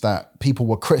points that people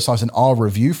were criticizing our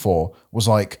review for was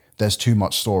like, there's too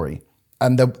much story.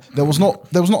 And there was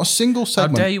not a single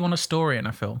segment. How dare you want a story in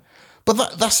a film? But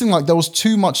that's the thing, like there was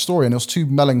too much story and it was too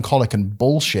melancholic and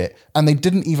bullshit. And they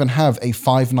didn't even have a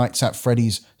Five Nights at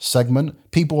Freddy's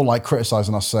segment. People were like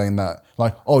criticizing us, saying that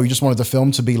like, oh, you just wanted the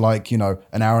film to be like, an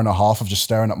hour and a half of just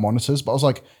staring at monitors. But I was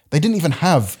like, they didn't even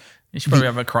have. You should probably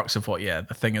have a crux of what,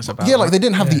 the thing is about. Yeah, like they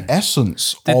didn't have the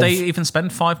essence. Did they even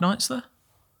spend 5 nights there?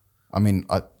 I mean,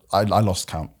 I lost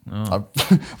count. But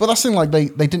that's the thing, like they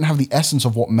didn't have the essence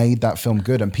of what made that film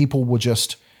good. And people were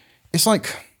just, it's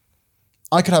like,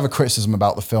 I could have a criticism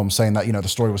about the film saying that, the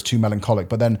story was too melancholic,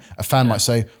 but then a fan might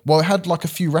say, well, it had like a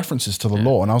few references to the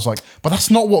law. And I was like, but that's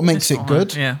not what makes it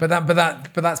good. Yeah. But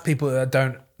that's people that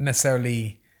don't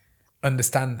necessarily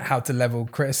understand how to level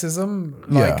criticism.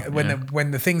 Like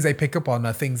when the things they pick up on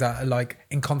are things that are like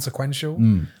inconsequential,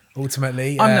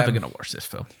 ultimately. I'm never going to watch this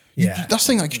film. Yeah. That's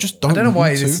the thing, like you just don't I don't know why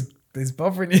need this is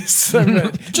bothering you so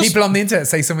much. People on the internet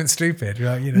say something stupid,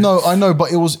 right? No, I know,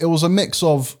 but it was a mix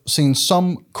of seeing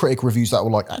some critic reviews that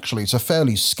were like, actually, it's a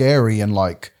fairly scary and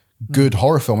like good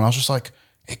horror film, and I was just like,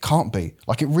 it can't be.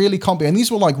 Like, it really can't be. And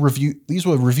these were like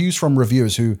reviews from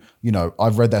reviewers who,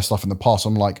 I've read their stuff in the past.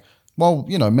 I'm like, well,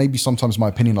 maybe sometimes my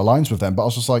opinion aligns with them, but I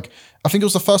was just like, I think it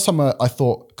was the first time I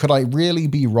thought, could I really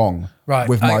be wrong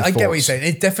with my thoughts? I get what you're saying.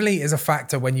 It definitely is a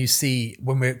factor when you see,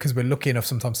 because we're lucky enough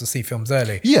sometimes to see films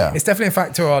early. Yeah. It's definitely a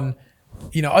factor on,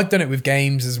 I've done it with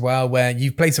games as well, where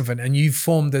you've played something and you've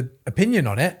formed an opinion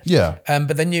on it. Yeah.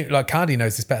 But then Cardi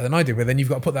knows this better than I do, but then you've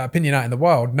got to put that opinion out in the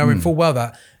wild, knowing full well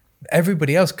that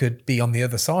everybody else could be on the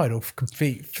other side or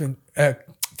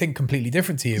think completely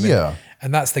different to you.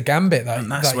 And that's the gambit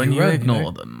that's when you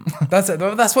ignore them.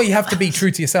 That's why you have to be true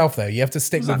to yourself, though. You have to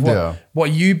stick with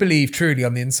what you believe truly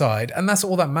on the inside, and that's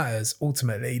all that matters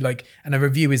ultimately. Like, and a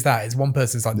review is one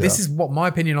person's like, this is what my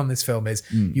opinion on this film is.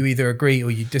 You either agree or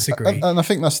you disagree. And I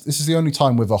think this is the only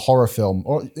time with a horror film,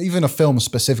 or even a film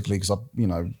specifically, because I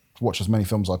watch as many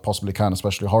films as I possibly can,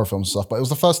 especially horror films and stuff. But it was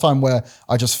the first time where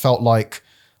I just felt like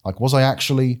was I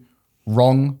actually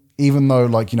wrong? Even though,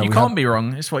 you can't be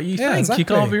wrong. It's what you think. Exactly. You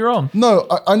can't be wrong. No,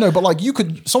 I know, but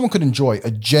someone could enjoy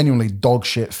a genuinely dog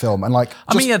shit film, and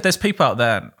there's people out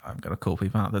there. I'm gonna call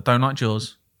people out that don't like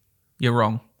Jaws. You're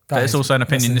wrong. But it's also an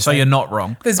opinion, so you're not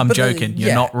wrong. I'm joking.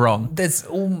 You're not wrong. There's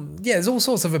all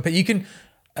sorts of opinions.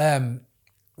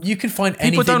 You can find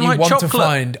anything you want to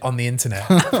find on the internet.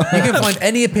 You can find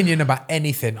any opinion about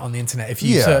anything on the internet if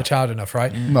you search hard enough,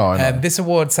 right? No, I know. This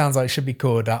award sounds like it should be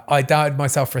called I doubted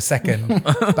myself for a second,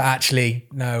 but actually,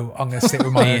 no, I'm going to stick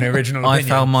with my own original opinion. I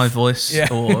found my voice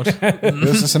award.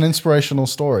 This is an inspirational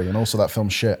story, and also that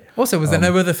film's shit. Also, was there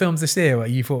no other films this year where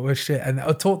you thought were shit? And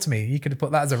talk to me. You could have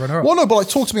put that as a runner-up. Well, no, but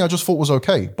Talk to Me I just thought was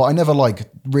okay, but I never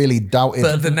really doubted.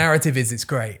 But the narrative is it's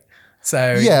great.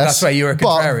 So that's where you're a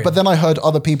contrarian. But then I heard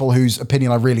other people whose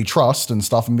opinion I really trust and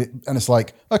stuff, and it's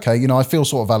like, okay, I feel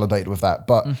sort of validated with that.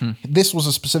 But this was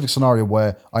a specific scenario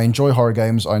where I enjoy horror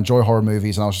games, I enjoy horror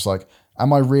movies, and I was just like,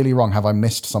 am I really wrong? Have I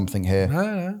missed something here?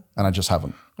 No. And I just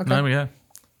haven't. Okay. There we go.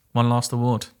 One last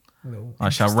award. I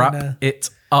shall wrap it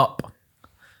up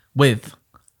with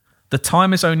the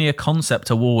Time Is Only a Concept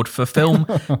Award for film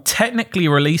technically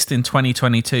released in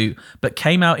 2022, but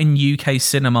came out in UK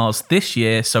cinemas this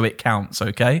year, so it counts,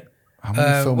 okay? How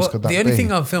many films could that be?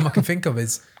 The only film I can think of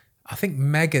is, I think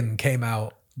Megan came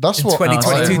out in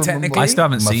 2022 technically. I still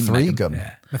haven't seen Megan.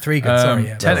 Yeah. Mathregan, sorry.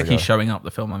 Yeah. Technically showing up,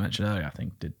 the film I mentioned earlier, I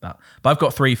think, did that. But I've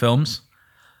got 3 films.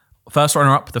 First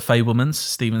runner-up, The Fabelmans,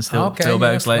 Steven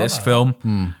Spielberg's latest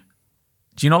film.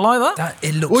 Do you not like that?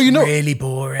 It looks really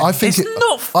boring. I think it's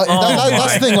not.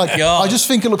 That's the thing. I just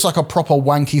think it looks like a proper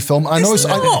wanky film. I know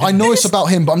it's about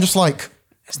him, but I'm just like,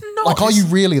 It's not. Like, are you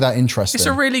really that interested? It's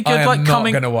a really good I am like not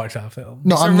coming. going to watch that film.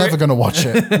 No, I'm never going to watch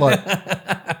it. Like,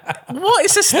 What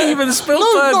is a Steven Spielberg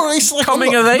it's like,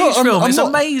 coming of age film? It's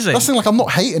amazing. That's the thing. Like, I'm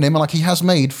not hating him, and like he has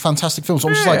made fantastic films. So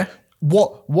I'm just like,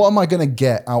 what am I going to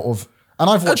get out of? And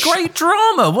I've watched a great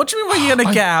drama. What do you mean? What are you going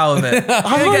to get out of it? You're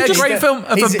going to get a great film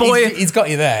of a boy. He's got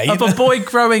you there. Of a boy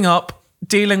growing up,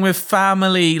 dealing with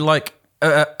family like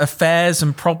affairs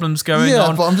and problems going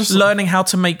on. But I'm just learning how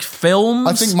to make films.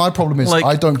 I think my problem is like,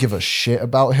 I don't give a shit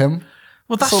about him.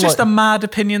 Well, that's So, just like, a mad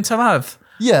opinion to have.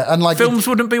 Yeah, and like films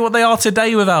wouldn't be what they are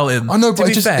today without him. I know, but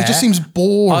it just seems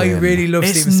boring. I really love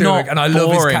It's Steven Spielberg, not and I love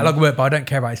his boring. catalogue work, but I don't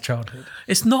care about his childhood.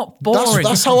 It's not boring.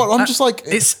 That's how I'm just like.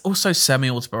 It's also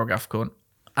semi-autobiographical,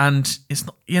 and it's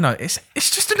not. You know, it's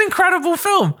just an incredible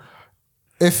film.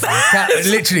 If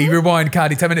Literally rewind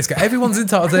Cardi 10 minutes ago. Everyone's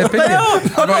entitled to their opinion.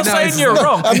 I'm not saying you're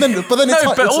wrong. And then, but then it's no,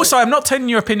 like, but it's also I'm not telling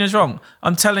your opinion's wrong.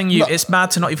 I'm telling you it's mad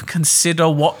to not even consider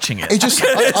watching it. It just,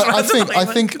 I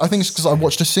think it's because I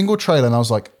watched a single trailer and I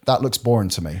was like, that looks boring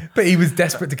to me. But he was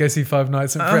desperate to go see Five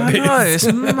Nights at Freddy's. No, it's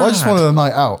mad. I just wanted a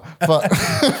night out, but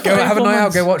Go have a night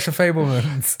out. Go watch The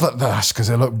Fablemans. but that's because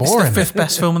it looked It's boring. the fifth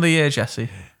best film of the year, Jesse.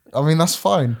 I mean, that's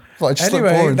fine, but it just Anyway,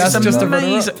 looked boring. that's to me. just a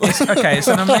Amazing. It's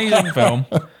an amazing film.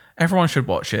 Everyone should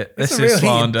watch it. This is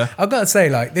slander. I've got to say,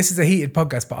 like, this is a heated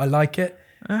podcast, but I like it.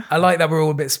 I like that we're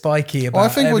all a bit spiky about. Well, I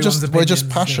think we're just opinions.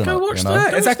 passionate. Go watch you know?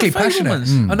 that. Yeah, exactly, Go watch The passionate.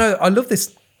 Fablemans. I know. I love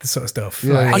this sort of stuff.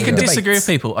 Yeah, Like, yeah, I heated can debates. disagree with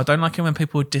people. I don't like it when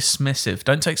people are dismissive.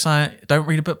 Don't take science. Don't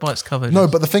read a book by its cover. No,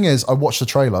 but the thing is, I watched the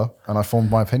trailer and I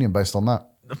formed my opinion based on that.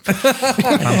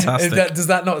 Fantastic. Does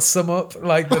that not sum up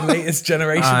like the latest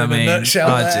generation I in a mean, nutshell?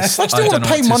 I there? just- I just didn't I want don't to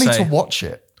know pay what to money say. to watch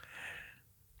it.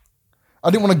 I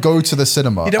didn't want to go to the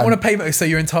cinema. You don't want to pay money, so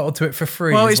you're entitled to it for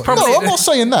free. Well, is it's what probably- you're No, I'm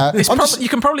saying. not saying that. It's I'm prob- just- you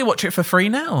can probably watch it for free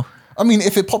now. I mean,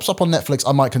 if it pops up on Netflix,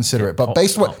 I might consider it. But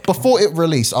based on before it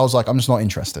released, I was like, I'm just not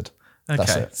interested.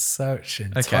 That's Okay. it. Such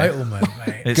entitlement,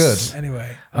 mate. It's Good.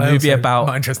 Anyway, A movie about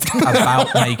not interested.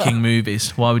 about making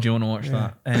movies. Why would you want to watch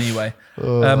that? Anyway,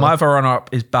 my other runner-up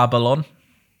is Babylon.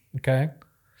 Okay.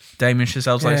 Damien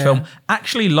Chazelle's latest Yeah. film,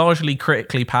 actually largely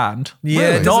critically panned. Yeah, Really? it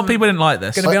A lot of doesn't- people didn't like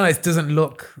this. Gonna be honest, doesn't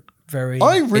look very.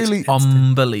 I really,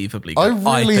 Unbelievably good. I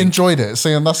really think. enjoyed it.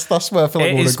 See, and that's where I feel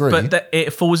like It we'll is, agree. but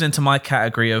it falls into my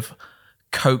category of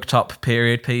coked up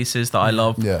period pieces that I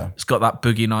love. Yeah. It's got that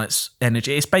Boogie Nights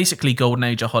energy. It's basically golden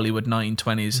age of Hollywood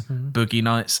 1920s Boogie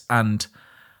Nights, and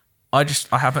I just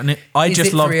Is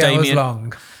it love 3 hours Damien.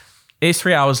 long? It's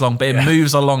 3 hours long, but it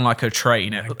moves along like a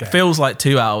train. It feels like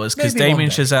 2 hours because Maybe one Damien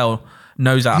day. Chazelle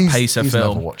knows how to pace a he's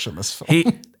film. never watching this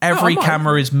film. Every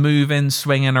camera is moving,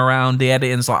 swinging around. The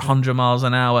editing's like 100 miles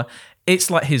an hour.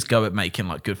 It's like his go at making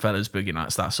like Goodfellas, Boogie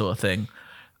Nights, that sort of thing.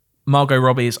 Margot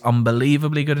Robbie is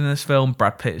unbelievably good in this film.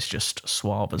 Brad Pitt is just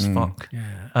suave as fuck.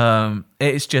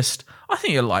 It's just, I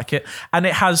think you'll like it. And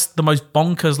it has the most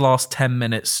bonkers last 10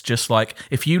 minutes. Just like,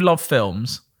 if you love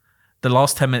films, the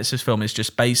last 10 minutes of this film is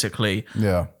just basically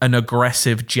an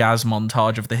aggressive jazz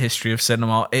montage of the history of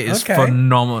cinema. It is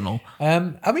phenomenal. I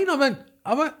mean,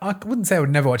 I wouldn't say I would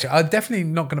never watch it. I'm definitely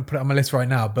not going to put it on my list right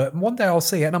now. But one day I'll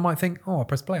see it and I might think, oh, I'll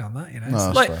press play on that. You know,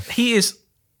 No, Like, that's fair. he is,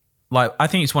 like, I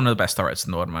think he's one of the best directors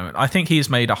in the world at the moment. I think he's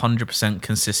made 100%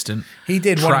 consistent. he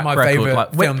did one of track my record. favorite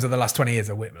Like, films of the last 20 years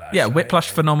of Whiplash. Yeah,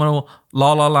 Whiplash, phenomenal.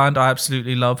 La La Land, I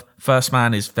absolutely love. First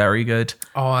Man is very good.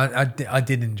 Oh, I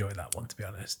did enjoy that one, to be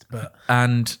honest. But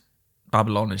And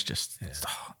Babylon is just,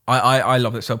 I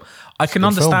love this film. I can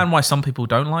understand film. why some people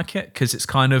don't like it because it's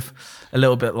kind of a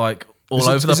little bit like all Is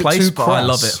it- over the is it place, too but I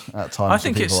love crass it. at times I for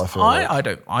think people, it's. I feel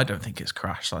like? I don't think it's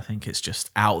crash. I think it's just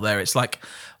out there. It's like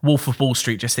Wolf of Wall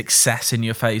Street, just excess in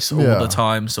your face all Yeah. the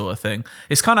time, sort of thing.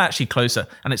 It's kind of actually closer,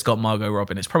 and it's got Margot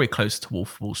Robbie. It's probably closer to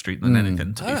Wolf of Wall Street than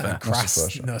anything. To be fair,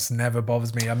 crass never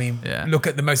bothers me. I mean, Yeah. look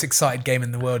at the most excited game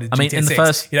in the world. I mean, GTA in the 6.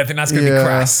 first- you don't think that's going to be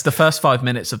crass? the first 5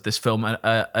 minutes of this film, an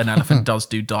elephant does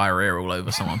do diarrhea all over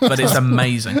someone, but it's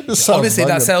amazing. Honestly,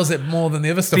 that sells it more than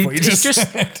the other stuff. What you It's just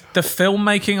just the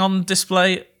filmmaking on display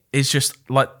is just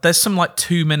like there's some like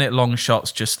 2 minute long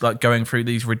shots just like going through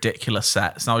these ridiculous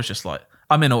sets, and I was just like,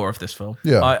 I'm in awe of this film.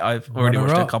 Yeah. I've already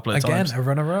watched it a couple of times. Again, a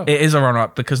runner-up. It is a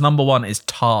runner-up because number one is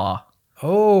Tar.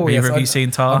 Oh, Have yes, either of you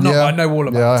seen Tar? I know all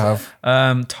about I it.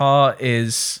 have. Tar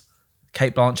is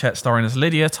Kate Blanchett starring as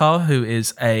Lydia Tar, who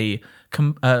is a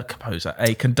composer,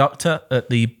 a conductor at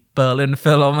the Berlin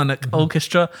Philharmonic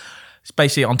Orchestra. It's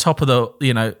basically on top of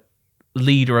the,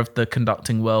 leader of the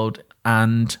conducting world,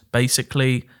 and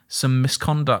basically some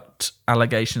misconduct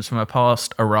allegations from her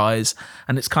past arise,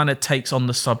 and it's kind of takes on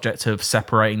the subject of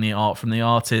separating the art from the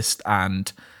artist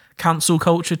and cancel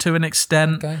culture to an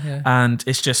extent. Okay, yeah. And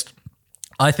it's just,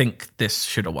 I think this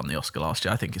should have won the Oscar last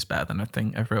year. I think it's better than I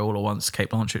think Everywhere All at Once.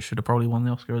 Cate Blanchett should have probably won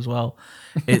the Oscar as well.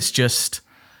 It's just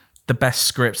the best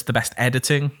scripts, the best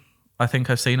editing I think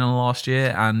I've seen in the last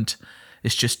year, and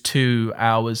it's just 2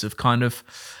 hours of kind of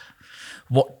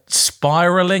what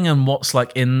spiraling and what's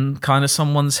like in kind of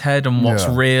someone's head and what's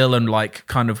real and like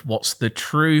kind of what's the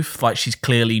truth. Like she's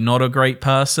clearly not a great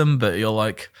person, but you're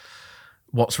like,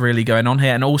 what's really going on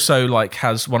here? And also like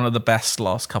has one of the best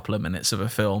last couple of minutes of a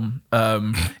film.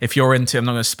 If you're into, I'm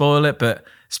not going to spoil it, but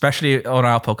especially on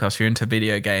our podcast, if you're into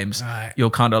video games, you'll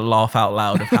kind of laugh out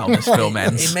loud of how this film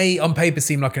ends. It may on paper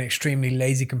seem like an extremely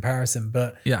lazy comparison,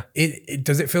 but it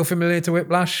does it feel familiar to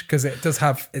Whiplash? Because it does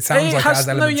have, it sounds like it has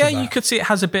elements of that. You could see it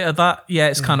has a bit of that. Yeah,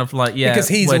 it's kind of like, because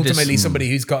he's ultimately somebody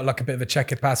who's got like a bit of a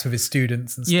checkered past with his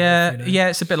students and stuff. Yeah, yeah,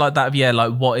 it's a bit like that. Yeah,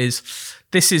 like what is,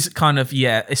 this is kind of,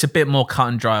 it's a bit more cut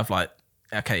and dry of like,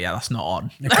 okay, yeah, that's not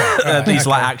on. These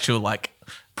like actual like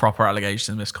proper allegations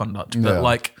of misconduct. But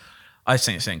like, I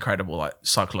think it's an incredible like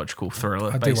psychological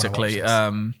thriller, basically.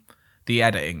 The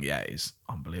editing, is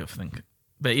unbelievable, I think.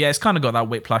 But yeah, it's kind of got that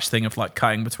Whiplash thing of like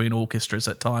cutting between orchestras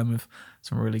at time with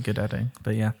some really good editing.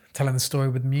 But yeah. Telling the story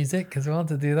with music as well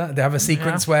to do that. They have a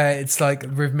sequence where it's like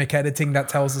rhythmic editing that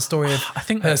tells the story of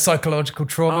her psychological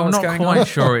trauma. I'm not quite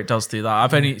sure it does do that.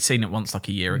 I've only seen it once like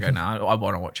a year ago now. I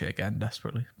want to watch it again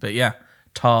desperately. But yeah,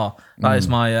 Tar. That is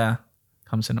my,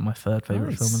 comes in at my third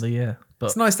favourite film of the year. But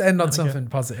it's nice to end on something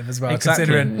positive as well,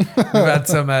 considering we've had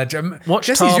some... Watch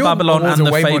Tar, Babylon and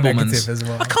The Fabelmans. As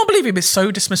well. I can't believe it was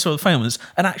so dismissive of the Fabelmans.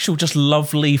 An actual just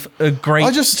lovely, great...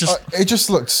 it just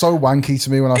looked so wanky to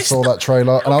me when I saw that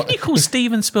trailer. How can you call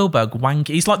Steven Spielberg wanky?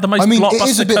 He's like the most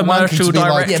blockbuster commercial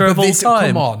director of all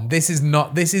time. Come on, this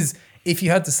is... If you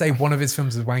had to say one of his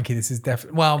films is wanky, this is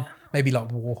definitely... Well... Maybe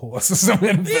like War Horse or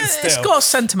something. Yeah, it's got a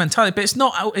sentimentality, but it's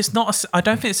not. I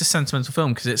don't think it's a sentimental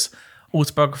film because it's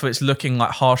autobiographical. It's looking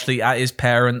like harshly at his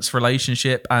parents'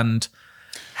 relationship and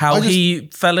how he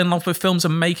fell in love with films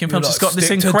and making films. It's got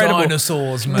this incredible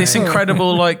dinosaurs, man. This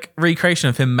incredible like recreation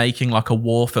of him making like a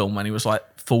war film when he was like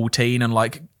 14 and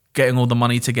like getting all the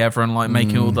money together and like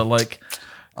making all the like.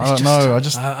 I don't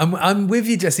know. I'm with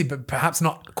you, Jesse, but perhaps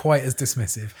not quite as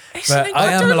dismissive. But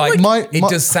I am like, it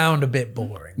does sound a bit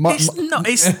boring.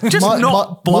 It's just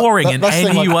not boring in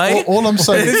any way. All I'm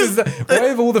saying is,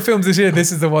 of all the films this year,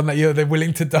 this is the one that they're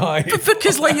willing to die. But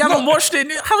because like you haven't watched it,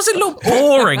 how does it look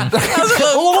boring?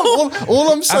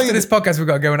 all I'm saying after this podcast, we've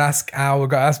got to go and ask Al, we've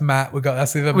got to ask Matt, we've got to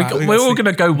ask the other Matt. We're all going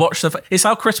to go watch it's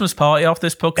our Christmas party after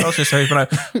this podcast. Just so you know,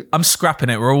 I'm scrapping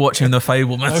it. We're all watching The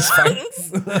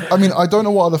Fabelmans. I mean, I don't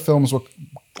know what other films were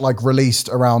like released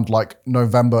around like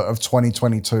November of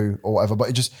 2022 or whatever, but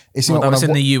it seemed like that was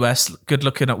in the US. Good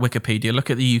looking at Wikipedia.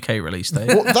 Look at the UK release date.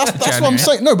 Well, that's what I'm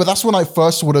saying. No, but that's when I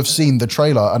first would have seen the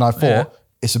trailer and I thought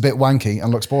it's a bit wanky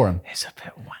and looks boring. It's a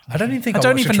bit wanky. I don't even think I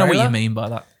don't even know what you mean by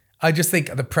that. I just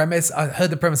think the premise. I heard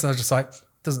the premise and I was just like,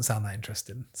 doesn't sound that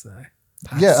interesting. So.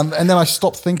 Yeah, and then I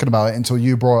stopped thinking about it until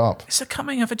you brought it up. It's a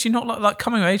coming of age. Do you not like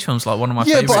coming of age films? Like one of my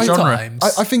favorite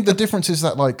genres. I think the difference is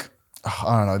that like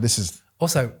I don't know. This is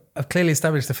also I've clearly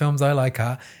established the films I like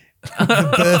are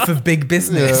the birth of big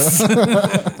business.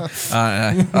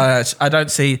 I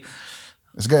don't see.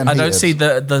 It's getting heated. I don't see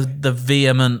the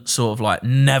vehement sort of like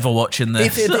never watching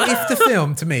this. If the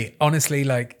film, to me, honestly,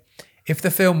 like if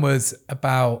the film was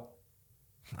about,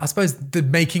 I suppose the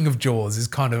making of Jaws is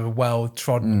kind of a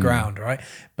well-trodden ground, right?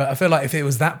 But I feel like if it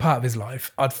was that part of his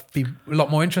life, I'd be a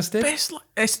lot more interested. But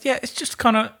it's just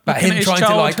kind of but him trying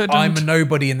to like, I'm a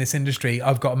nobody in this industry.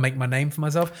 I've got to make my name for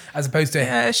myself, as opposed to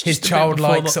his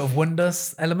childlike sort of wonder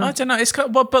element. I don't know. It's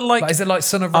kind of, but like, is it like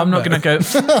Son of Rambo? I'm not going to go.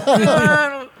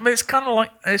 But it's kind of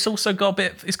like it's also got a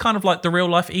bit. It's kind of like the real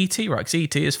life E.T. right? Because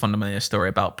E.T. is fundamentally a story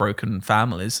about broken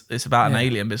families. It's about an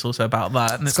alien, but it's also about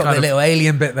that. And it's got the little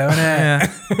alien bit though, isn't it?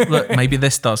 Yeah. Look, maybe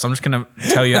this does. I'm just going to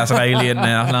tell you as an alien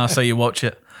now so you watch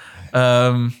it.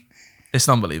 It's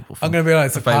an unbelievable film. I'm going to be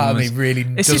honest, a part of me really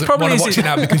doesn't want to watch it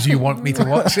now because you want me to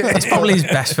watch it. It's probably his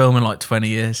best film in like 20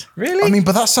 years. Really? I mean,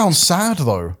 but that sounds sad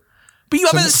though. But you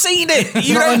haven't seen it.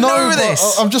 You don't know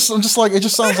this. I'm just like, it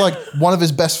just sounds like one of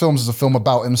his best films is a film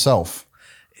about himself.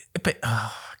 But,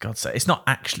 God's sake, it's not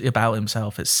actually about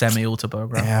himself. It's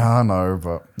semi-autobiographical. Yeah, I know,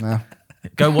 but yeah.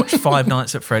 Go watch Five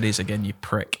Nights at Freddy's again, you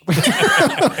prick.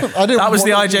 That was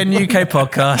the IGN UK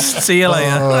podcast. See you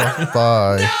later.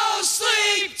 Bye. No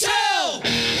sleep till.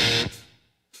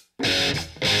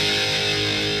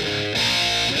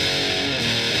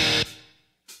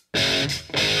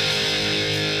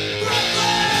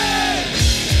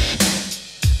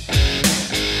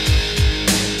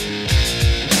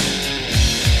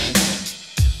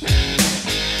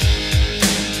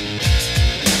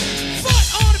 Foot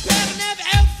on the pedal, never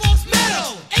ever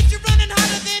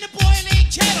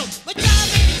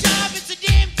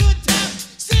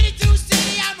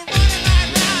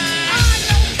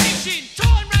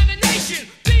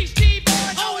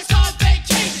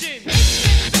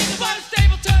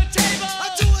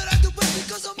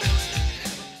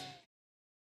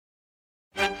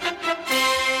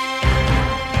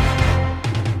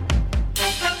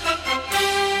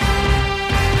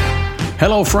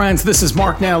Hello, friends. This is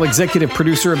Mark Nell, executive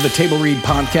producer of the Table Read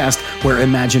podcast, where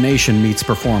imagination meets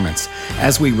performance.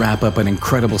 As we wrap up an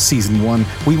incredible season 1,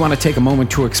 we want to take a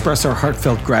moment to express our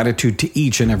heartfelt gratitude to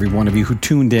each and every one of you who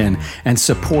tuned in and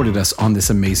supported us on this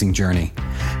amazing journey.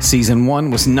 Season 1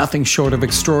 was nothing short of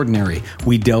extraordinary.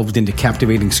 We delved into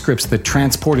captivating scripts that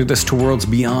transported us to worlds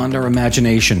beyond our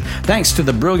imagination, thanks to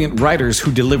the brilliant writers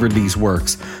who delivered these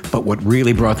works. But what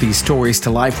really brought these stories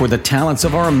to life were the talents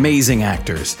of our amazing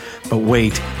actors. But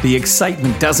wait, the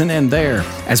excitement doesn't end there.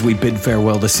 As we bid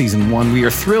farewell to Season 1, we are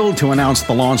thrilled to announce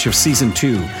the launch of Season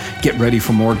 2. Get ready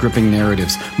for more gripping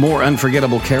narratives, more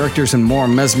unforgettable characters, and more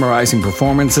mesmerizing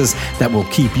performances that will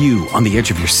keep you on the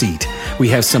edge of your seat. We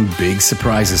have some big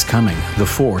surprises coming. The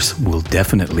Force will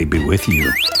definitely be with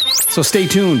you. So stay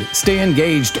tuned, stay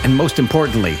engaged, and most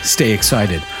importantly, stay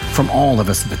excited. From all of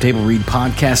us at the Table Read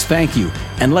podcast, thank you,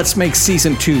 and let's make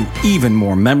Season 2 even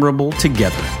more memorable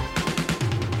together.